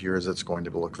 5 years, it's going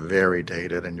to look very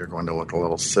dated, and you're going to look a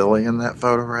little silly in that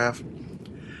photograph.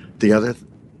 The other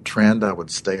trend I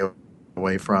would stay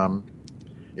away from,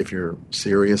 if you're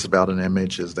serious about an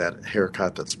image, is that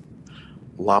haircut that's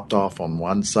lopped off on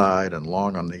one side and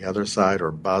long on the other side,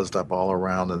 or buzzed up all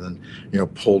around and then,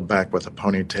 pulled back with a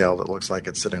ponytail that looks like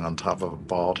it's sitting on top of a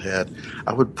bald head,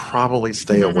 I would probably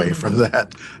stay away from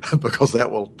that because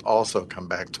that will also come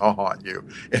back to haunt you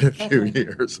in a few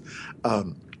years.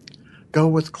 Go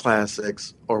with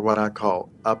classics, or what I call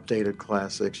updated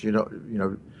classics.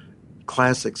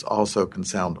 Classics also can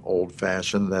sound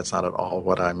old-fashioned. That's not at all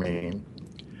what I mean.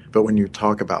 But when you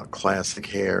talk about classic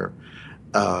hair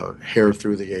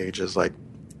through the ages, like,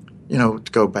 to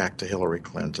go back to Hillary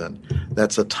Clinton,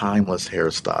 that's a timeless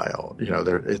hairstyle.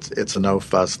 It's a no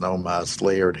fuss, no muss,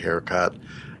 layered haircut,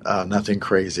 nothing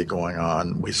crazy going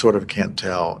on. We sort of can't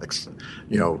tell,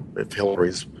 if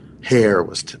Hillary's hair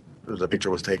the picture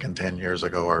was taken 10 years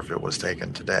ago or if it was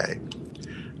taken today.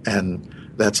 And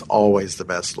that's always the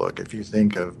best look. If you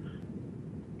think of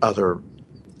other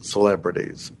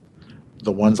celebrities,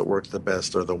 the ones that work the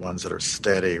best are the ones that are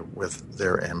steady with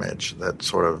their image, that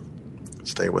sort of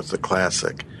stay with the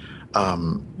classic.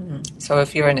 So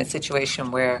if you're in a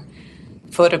situation where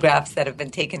photographs that have been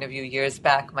taken of you years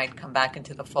back might come back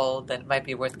into the fold, then it might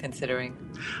be worth considering.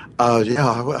 I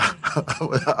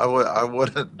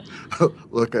wouldn't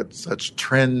look at such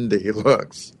trendy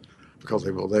looks, because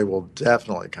they will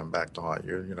definitely come back to haunt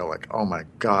you. Like, oh my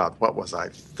God, what was I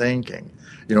thinking?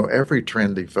 Every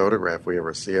trendy photograph we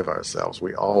ever see of ourselves,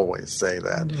 we always say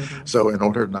that. Mm-hmm. So in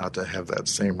order not to have that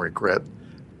same regret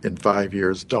in 5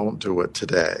 years, don't do it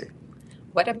today.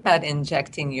 What about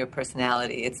injecting your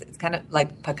personality? It's kind of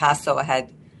like Picasso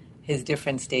had his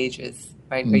different stages,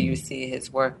 right, where you see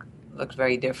his work looked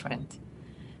very different.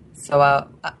 So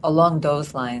along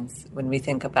those lines, when we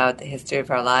think about the history of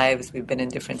our lives, we've been in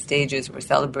different stages, we're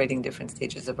celebrating different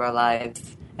stages of our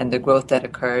lives and the growth that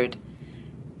occurred.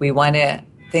 We want to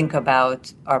think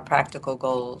about our practical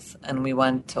goals, and we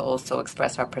want to also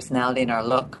express our personality and our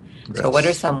look. Yes. So what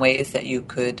are some ways that you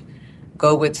could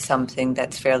go with something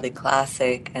that's fairly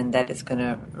classic and that is going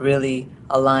to really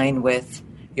align with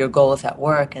your goals at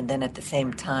work, and then at the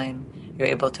same time you're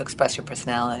able to express your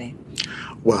personality?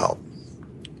 Well,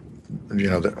 a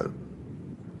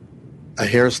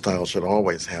hairstyle should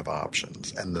always have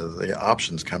options, and the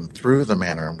options come through the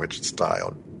manner in which it's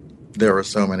styled. There are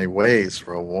so many ways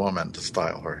for a woman to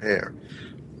style her hair.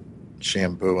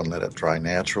 Shampoo and let it dry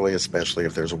naturally, especially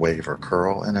if there's wave or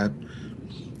curl in it.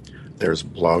 There's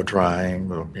blow drying.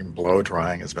 Blow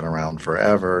drying has been around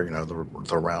forever.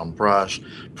 The round brush,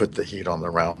 put the heat on the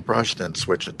round brush, then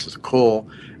switch it to the cool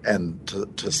and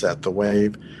to set the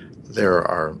wave. There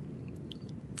are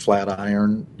flat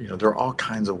iron. There are all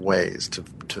kinds of ways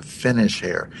to finish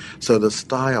hair. So the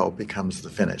style becomes the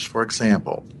finish. For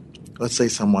example, let's say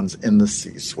someone's in the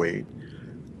C-suite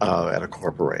at a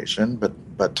corporation,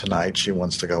 but tonight she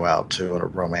wants to go out to a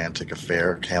romantic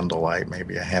affair, candlelight,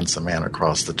 maybe a handsome man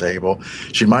across the table.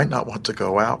 She might not want to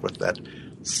go out with that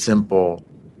simple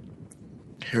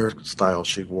hairstyle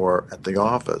she wore at the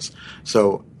office.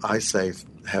 So I say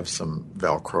have some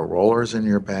Velcro rollers in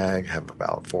your bag, have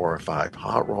about 4 or 5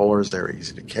 hot rollers. They're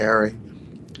easy to carry.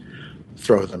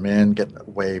 Throw them in, get a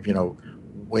wave,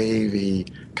 wavy,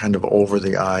 kind of over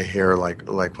the eye hair, like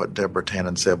what Deborah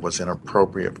Tannen said was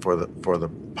inappropriate for the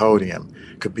podium,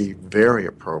 could be very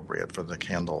appropriate for the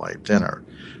candlelight dinner.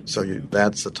 So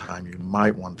that's the time you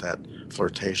might want that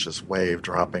flirtatious wave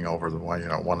dropping over the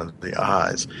one of the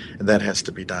eyes, and that has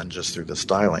to be done just through the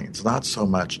styling. It's not so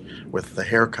much with the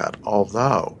haircut,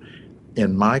 although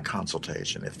in my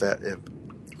consultation,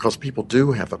 because people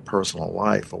do have a personal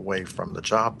life away from the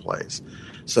job place,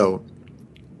 so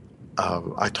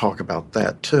I talk about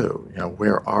that too.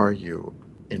 Where are you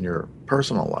in your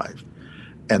personal life?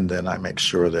 And then I make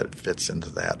sure that it fits into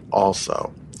that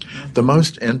also. Mm-hmm. The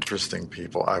most interesting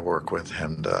people I work with,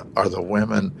 Hemda, are the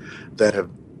women that have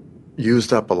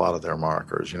used up a lot of their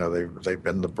markers. They've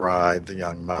been the bride, the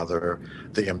young mother,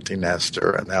 the empty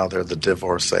nester, and now they're the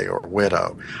divorcee or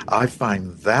widow. I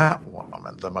find that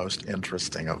woman the most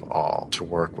interesting of all to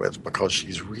work with, because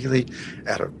she's really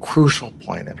at a crucial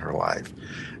point in her life.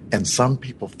 And some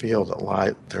people feel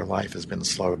that their life has been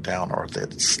slowed down, or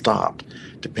that it's stopped,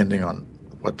 depending on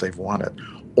what they've wanted.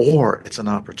 Or it's an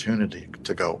opportunity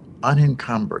to go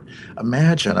unencumbered.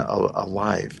 Imagine a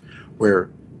life where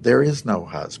there is no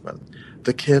husband,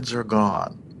 the kids are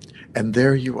gone, and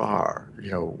there you are,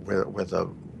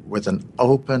 with an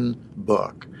open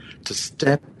book to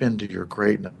step into your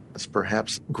greatness,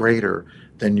 perhaps greater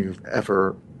than you've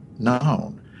ever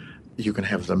known. You can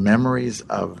have the memories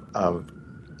of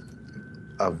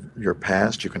your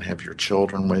past. You can have your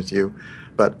children with you.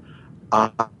 But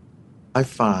I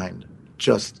find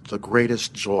just the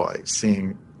greatest joy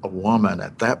seeing a woman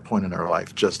at that point in her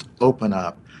life just open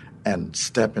up and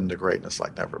step into greatness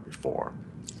like never before.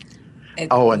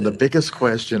 And the biggest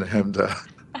question, Hemda,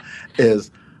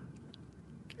 is,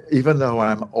 even though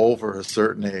I'm over a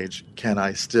certain age, can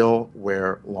I still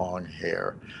wear long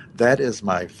hair? That is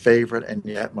my favorite and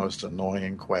yet most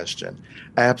annoying question.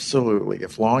 Absolutely.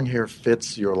 If long hair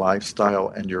fits your lifestyle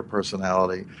and your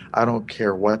personality, I don't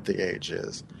care what the age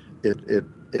is.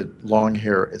 Long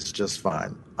hair is just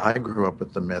fine. I grew up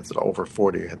with the myth that over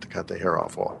 40 you had to cut the hair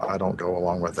off. Well, I don't go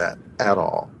along with that at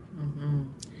all. Mm-hmm.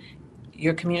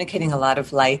 You're communicating a lot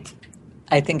of light,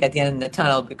 I think, at the end of the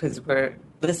tunnel, because we're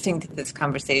listening to this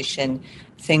conversation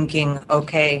thinking,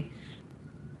 okay,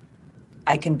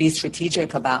 I can be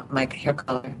strategic about my hair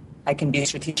color. I can be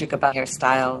strategic about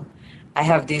hairstyle. I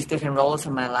have these different roles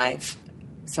in my life.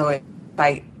 So if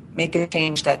I make a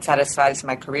change that satisfies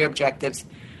my career objectives,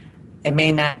 it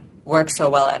may not work so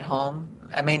well at home.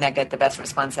 I may not get the best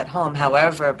response at home.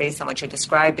 However, based on what you're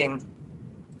describing,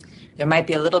 there might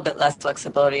be a little bit less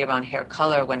flexibility around hair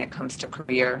color when it comes to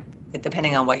career,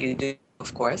 depending on what you do,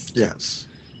 of course. Yes.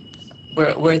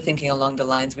 We're thinking along the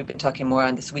lines, we've been talking more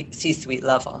on the C-suite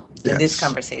level in this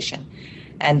conversation.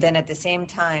 And then at the same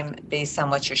time, based on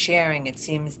what you're sharing, it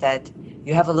seems that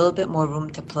you have a little bit more room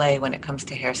to play when it comes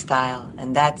to hairstyle.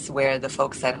 And that's where the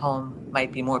folks at home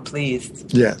might be more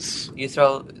pleased. Yes. You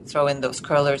throw in those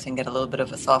curlers and get a little bit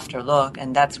of a softer look.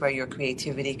 And that's where your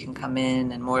creativity can come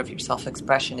in and more of your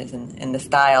self-expression is in the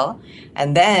style.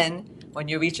 And then when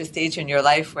you reach a stage in your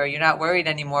life where you're not worried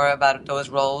anymore about those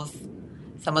roles,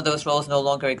 some of those roles no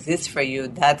longer exist for you,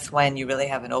 that's when you really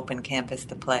have an open canvas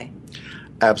to play.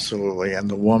 Absolutely. And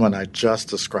the woman I just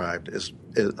described, is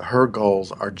her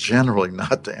goals are generally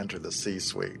not to enter the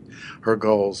C-suite. Her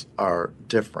goals are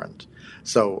different.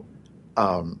 So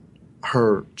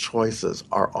her choices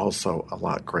are also a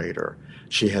lot greater.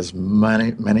 She has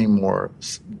many, many more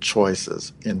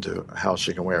choices into how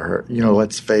she can wear her.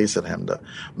 Let's face it, Hemda,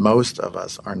 most of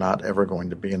us are not ever going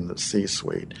to be in the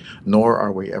C-suite, nor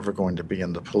are we ever going to be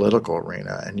in the political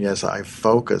arena. And yes, I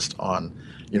focused on,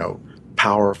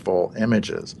 powerful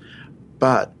images,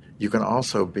 but you can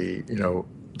also be,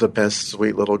 the best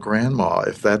sweet little grandma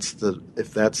if that's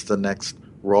the next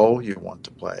role you want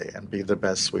to play, and be the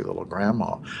best sweet little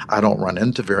grandma. I don't run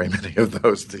into very many of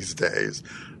those these days,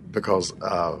 because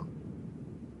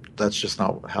that's just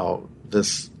not how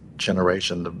this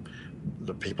generation,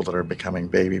 the people that are becoming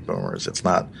baby boomers, it's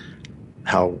not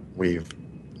how we've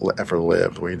ever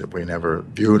lived. We never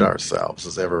viewed ourselves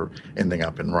as ever ending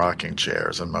up in rocking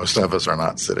chairs, and most of us are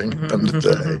not sitting in them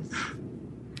today.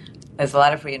 There's a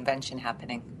lot of reinvention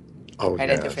happening. Yes.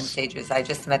 At different stages. I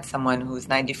just met someone who's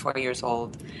 94 years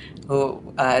old,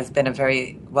 who has been a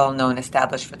very well-known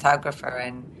established photographer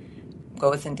and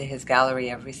goes into his gallery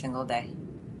every single day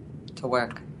to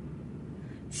work.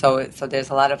 So there's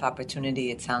a lot of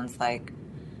opportunity, it sounds like,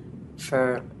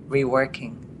 for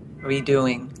reworking,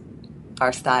 redoing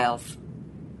our styles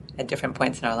at different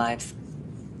points in our lives.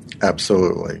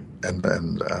 Absolutely. And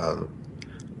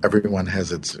everyone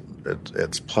has its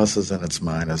pluses and its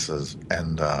minuses,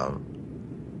 and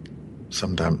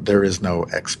sometimes there is no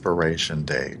expiration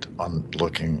date on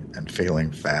looking and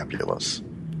feeling fabulous.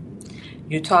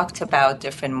 You talked about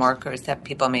different markers that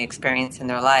people may experience in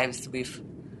their lives. We've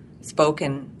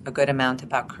spoken a good amount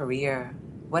about career.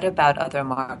 What about other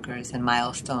markers and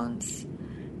milestones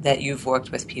that you've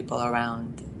worked with people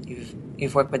around?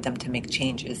 You've worked with them to make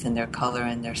changes in their color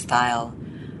and their style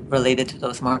related to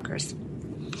those markers.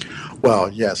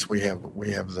 Well, yes, we have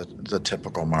the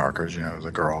typical markers,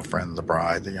 the girlfriend, the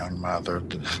bride, the young mother.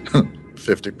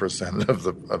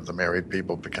 50% of the married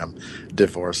people become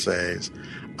divorcees.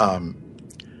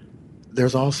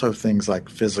 There's also things like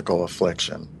physical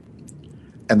affliction,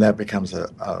 and that becomes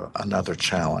another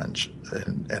challenge,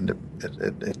 and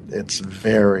it's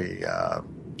very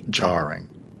jarring.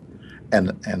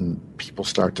 And people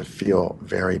start to feel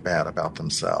very bad about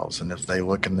themselves. And if they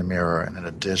look in the mirror, and in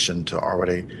addition to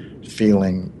already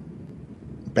feeling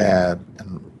bad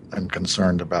and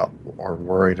concerned about or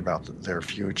worried about their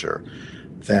future,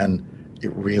 then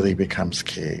it really becomes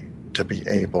key to be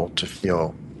able to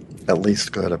feel at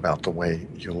least good about the way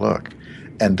you look.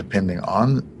 And depending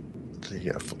on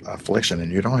the affliction,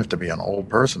 and you don't have to be an old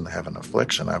person to have an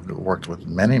affliction. I've worked with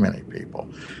many, many people,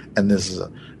 and this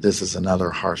is another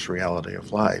harsh reality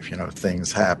of life.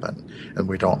 Things happen, and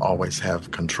we don't always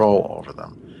have control over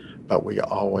them. But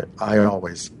I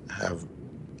always have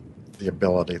the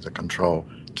ability, the control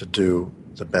to do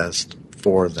the best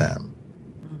for them,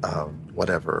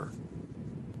 whatever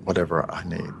I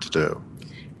need to do.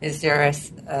 Is there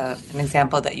an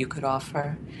example that you could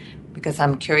offer? Because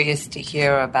I'm curious to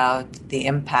hear about the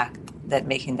impact that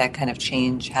making that kind of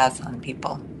change has on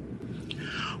people.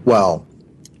 Well,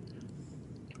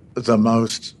 the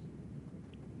most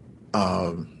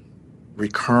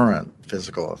recurrent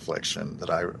physical affliction that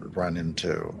I run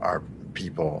into are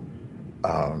people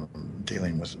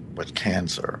dealing with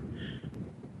cancer,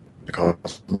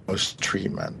 because most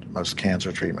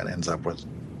cancer treatment ends up with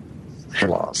hair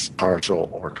loss, partial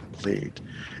or complete.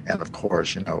 And of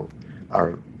course,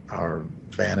 our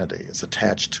vanity is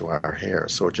attached to our hair.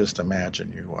 So just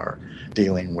imagine you are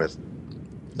dealing with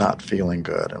not feeling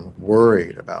good and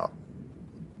worried about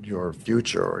your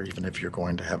future, or even if you're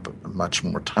going to have much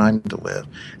more time to live,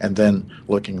 and then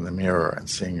looking in the mirror and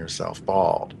seeing yourself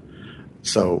bald.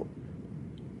 So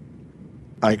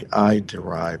I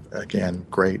derive, again,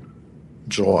 great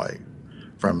joy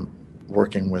from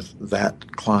working with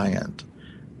that client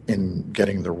in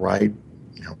getting the right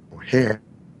hair,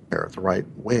 the right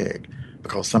wig,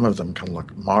 because some of them can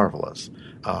look marvelous.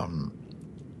 And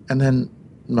then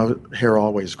hair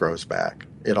always grows back.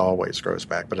 It always grows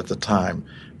back. But at the time,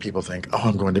 people think, oh,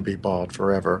 I'm going to be bald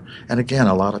forever. And again,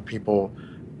 a lot of people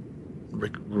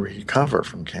recover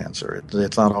from cancer.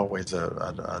 It's not always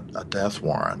a death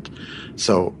warrant.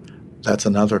 So that's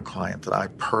another client that I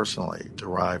personally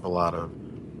derive a lot of,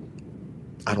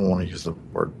 I don't want to use the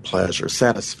word pleasure,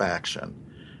 satisfaction.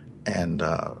 And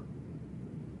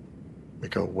we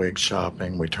go wig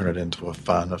shopping. We turn it into a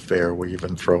fun affair. We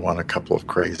even throw on a couple of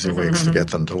crazy wigs to get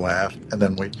them to laugh. And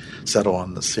then we settle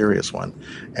on the serious one.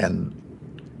 And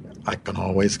I can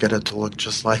always get it to look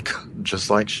just like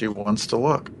she wants to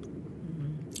look.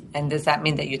 And does that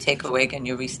mean that you take a wig and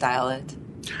you restyle it?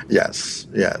 Yes.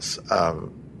 The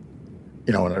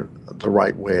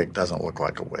right wig doesn't look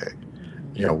like a wig.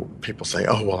 People say,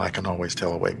 oh, well, I can always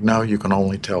tell a wig. No, you can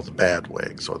only tell the bad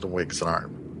wigs, or the wigs that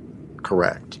aren't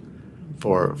correct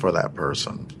for that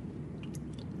person.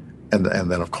 And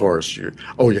then, of course,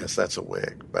 oh, yes, that's a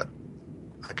wig. But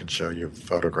I can show you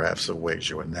photographs of wigs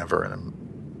you would never in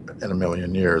a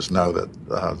million years know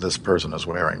that this person is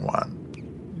wearing one.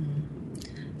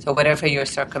 So whatever your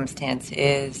circumstance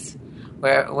is,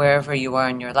 wherever you are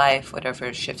in your life,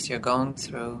 whatever shifts you're going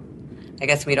through, I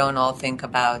guess we don't all think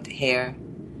about hair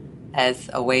as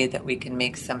a way that we can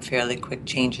make some fairly quick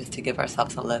changes to give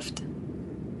ourselves a lift.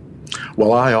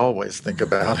 Well, I always think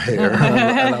about hair,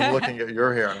 and I'm looking at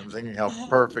your hair, and I'm thinking how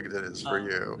perfect it is for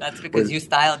you. That's because you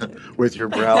styled it. With your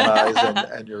brown eyes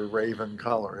and your raven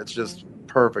color. It's just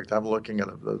perfect. I'm looking at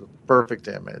the perfect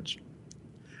image.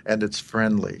 And it's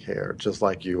friendly hair, just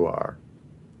like you are.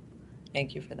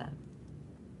 Thank you for that.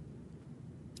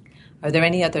 Are there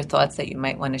any other thoughts that you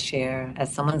might want to share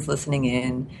as someone's listening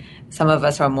in? Some of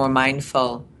us are more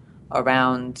mindful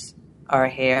around our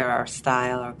hair, our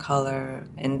style, our color.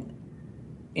 And,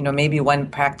 maybe one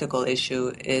practical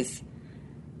issue is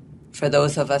for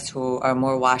those of us who are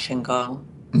more wash and go,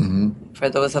 for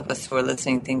those of us who are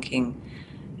listening thinking,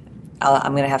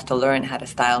 I'm going to have to learn how to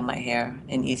style my hair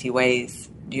in easy ways.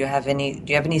 Do you have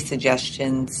any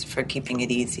suggestions for keeping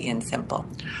it easy and simple?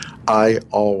 I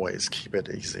always keep it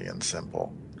easy and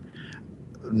simple.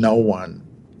 No one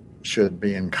should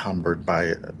be encumbered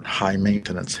by high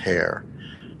maintenance hair.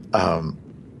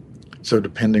 So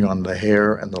depending on the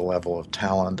hair and the level of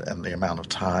talent and the amount of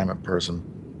time a person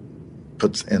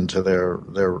puts into their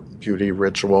beauty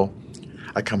ritual,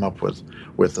 I come up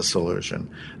with a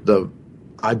solution.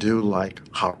 I do like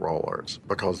hot rollers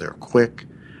because they're quick.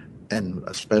 And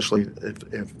especially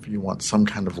if you want some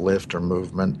kind of lift or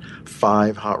movement,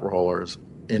 5 hot rollers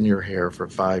in your hair for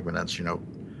 5 minutes.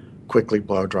 Quickly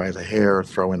blow dry the hair,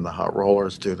 throw in the hot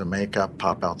rollers, do the makeup,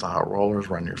 pop out the hot rollers,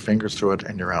 run your fingers through it,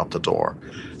 and you're out the door.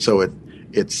 So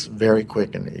it's very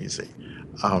quick and easy.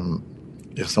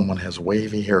 If someone has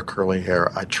wavy hair, curly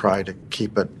hair, I try to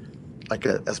keep it like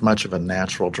as much of a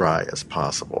natural dry as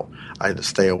possible. I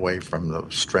stay away from the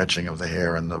stretching of the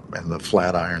hair and the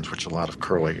flat irons, which a lot of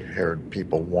curly-haired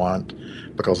people want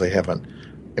because they haven't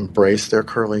embraced their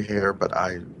curly hair, but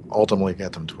I ultimately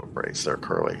get them to embrace their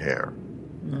curly hair.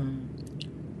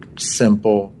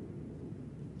 Simple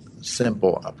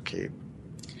upkeep.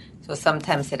 So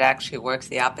sometimes it actually works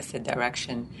the opposite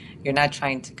direction. You're not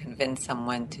trying to convince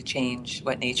someone to change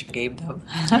what nature gave them.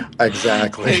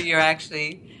 Exactly. You're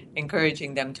actually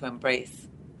encouraging them to embrace.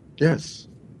 Yes,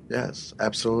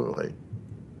 absolutely.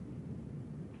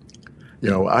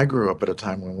 I grew up at a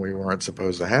time when we weren't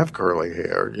supposed to have curly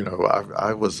hair.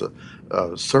 I was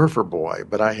a surfer boy,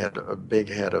 but I had a big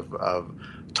head of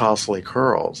tously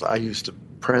curls. I used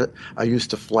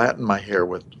to flatten my hair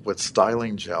with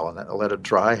styling gel and let it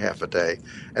dry half a day,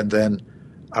 and then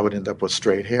I would end up with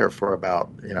straight hair for about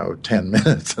 10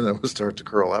 minutes, and it would start to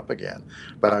curl up again.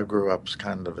 But I grew up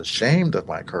kind of ashamed of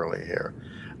my curly hair.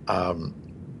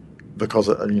 because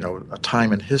a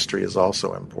time in history is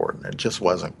also important. It just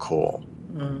wasn't cool,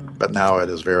 but now it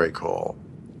is very cool.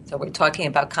 So we're talking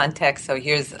about context. So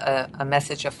here's a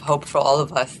message of hope for all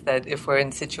of us, that if we're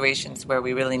in situations where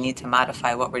we really need to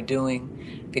modify what we're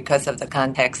doing because of the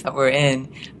context that we're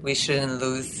in, we shouldn't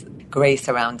lose grace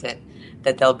around it,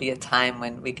 that there'll be a time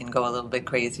when we can go a little bit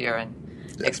crazier and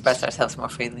express ourselves more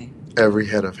freely. Every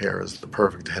head of hair is the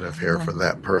perfect head of hair for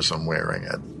that person wearing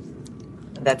it.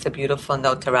 That's a beautiful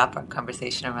note to wrap our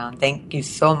conversation around. Thank you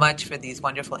so much for these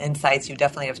wonderful insights. You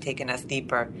definitely have taken us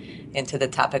deeper into the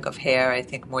topic of hair, I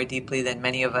think more deeply than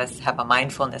many of us have a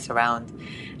mindfulness around.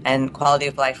 And quality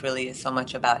of life really is so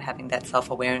much about having that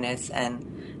self-awareness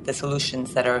and the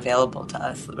solutions that are available to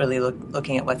us, really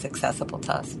looking at what's accessible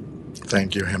to us.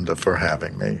 Thank you, Hemda, for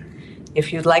having me.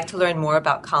 If you'd like to learn more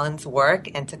about Colin's work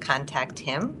and to contact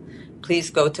him,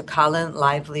 please go to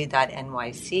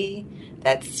colinlively.nyc.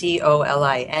 That's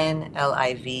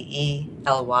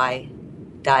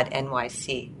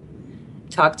COLINLIVELY.NYC.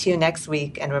 Talk to you next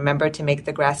week, and remember to make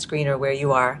the grass greener where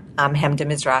you are. I'm Hemda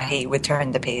Mizrahi with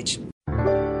Turn the Page.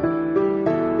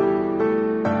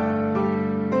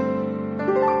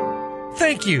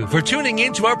 Thank you for tuning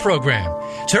in to our program.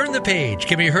 Turn the Page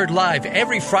can be heard live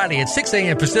every Friday at 6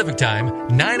 a.m. Pacific Time,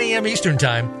 9 a.m. Eastern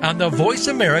Time on the Voice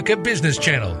America Business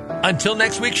Channel. Until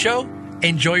next week's show,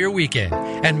 enjoy your weekend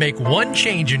and make one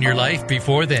change in your life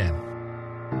before then.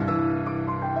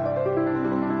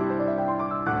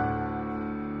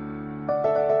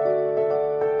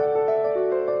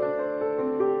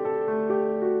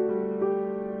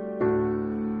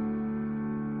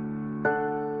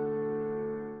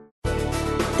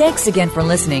 Thanks again for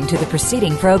listening to the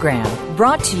preceding program,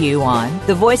 brought to you on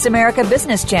the Voice America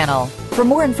Business Channel. For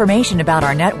more information about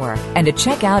our network and to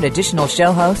check out additional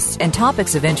show hosts and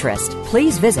topics of interest,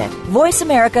 please visit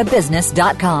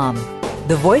voiceamericabusiness.com.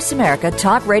 The Voice America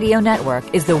Talk Radio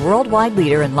Network is the worldwide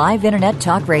leader in live Internet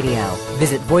talk radio.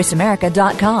 Visit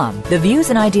voiceamerica.com. The views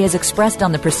and ideas expressed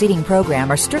on the preceding program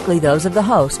are strictly those of the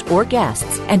host or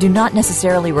guests and do not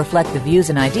necessarily reflect the views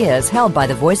and ideas held by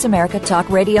the Voice America Talk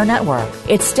Radio Network,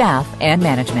 its staff, and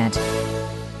management.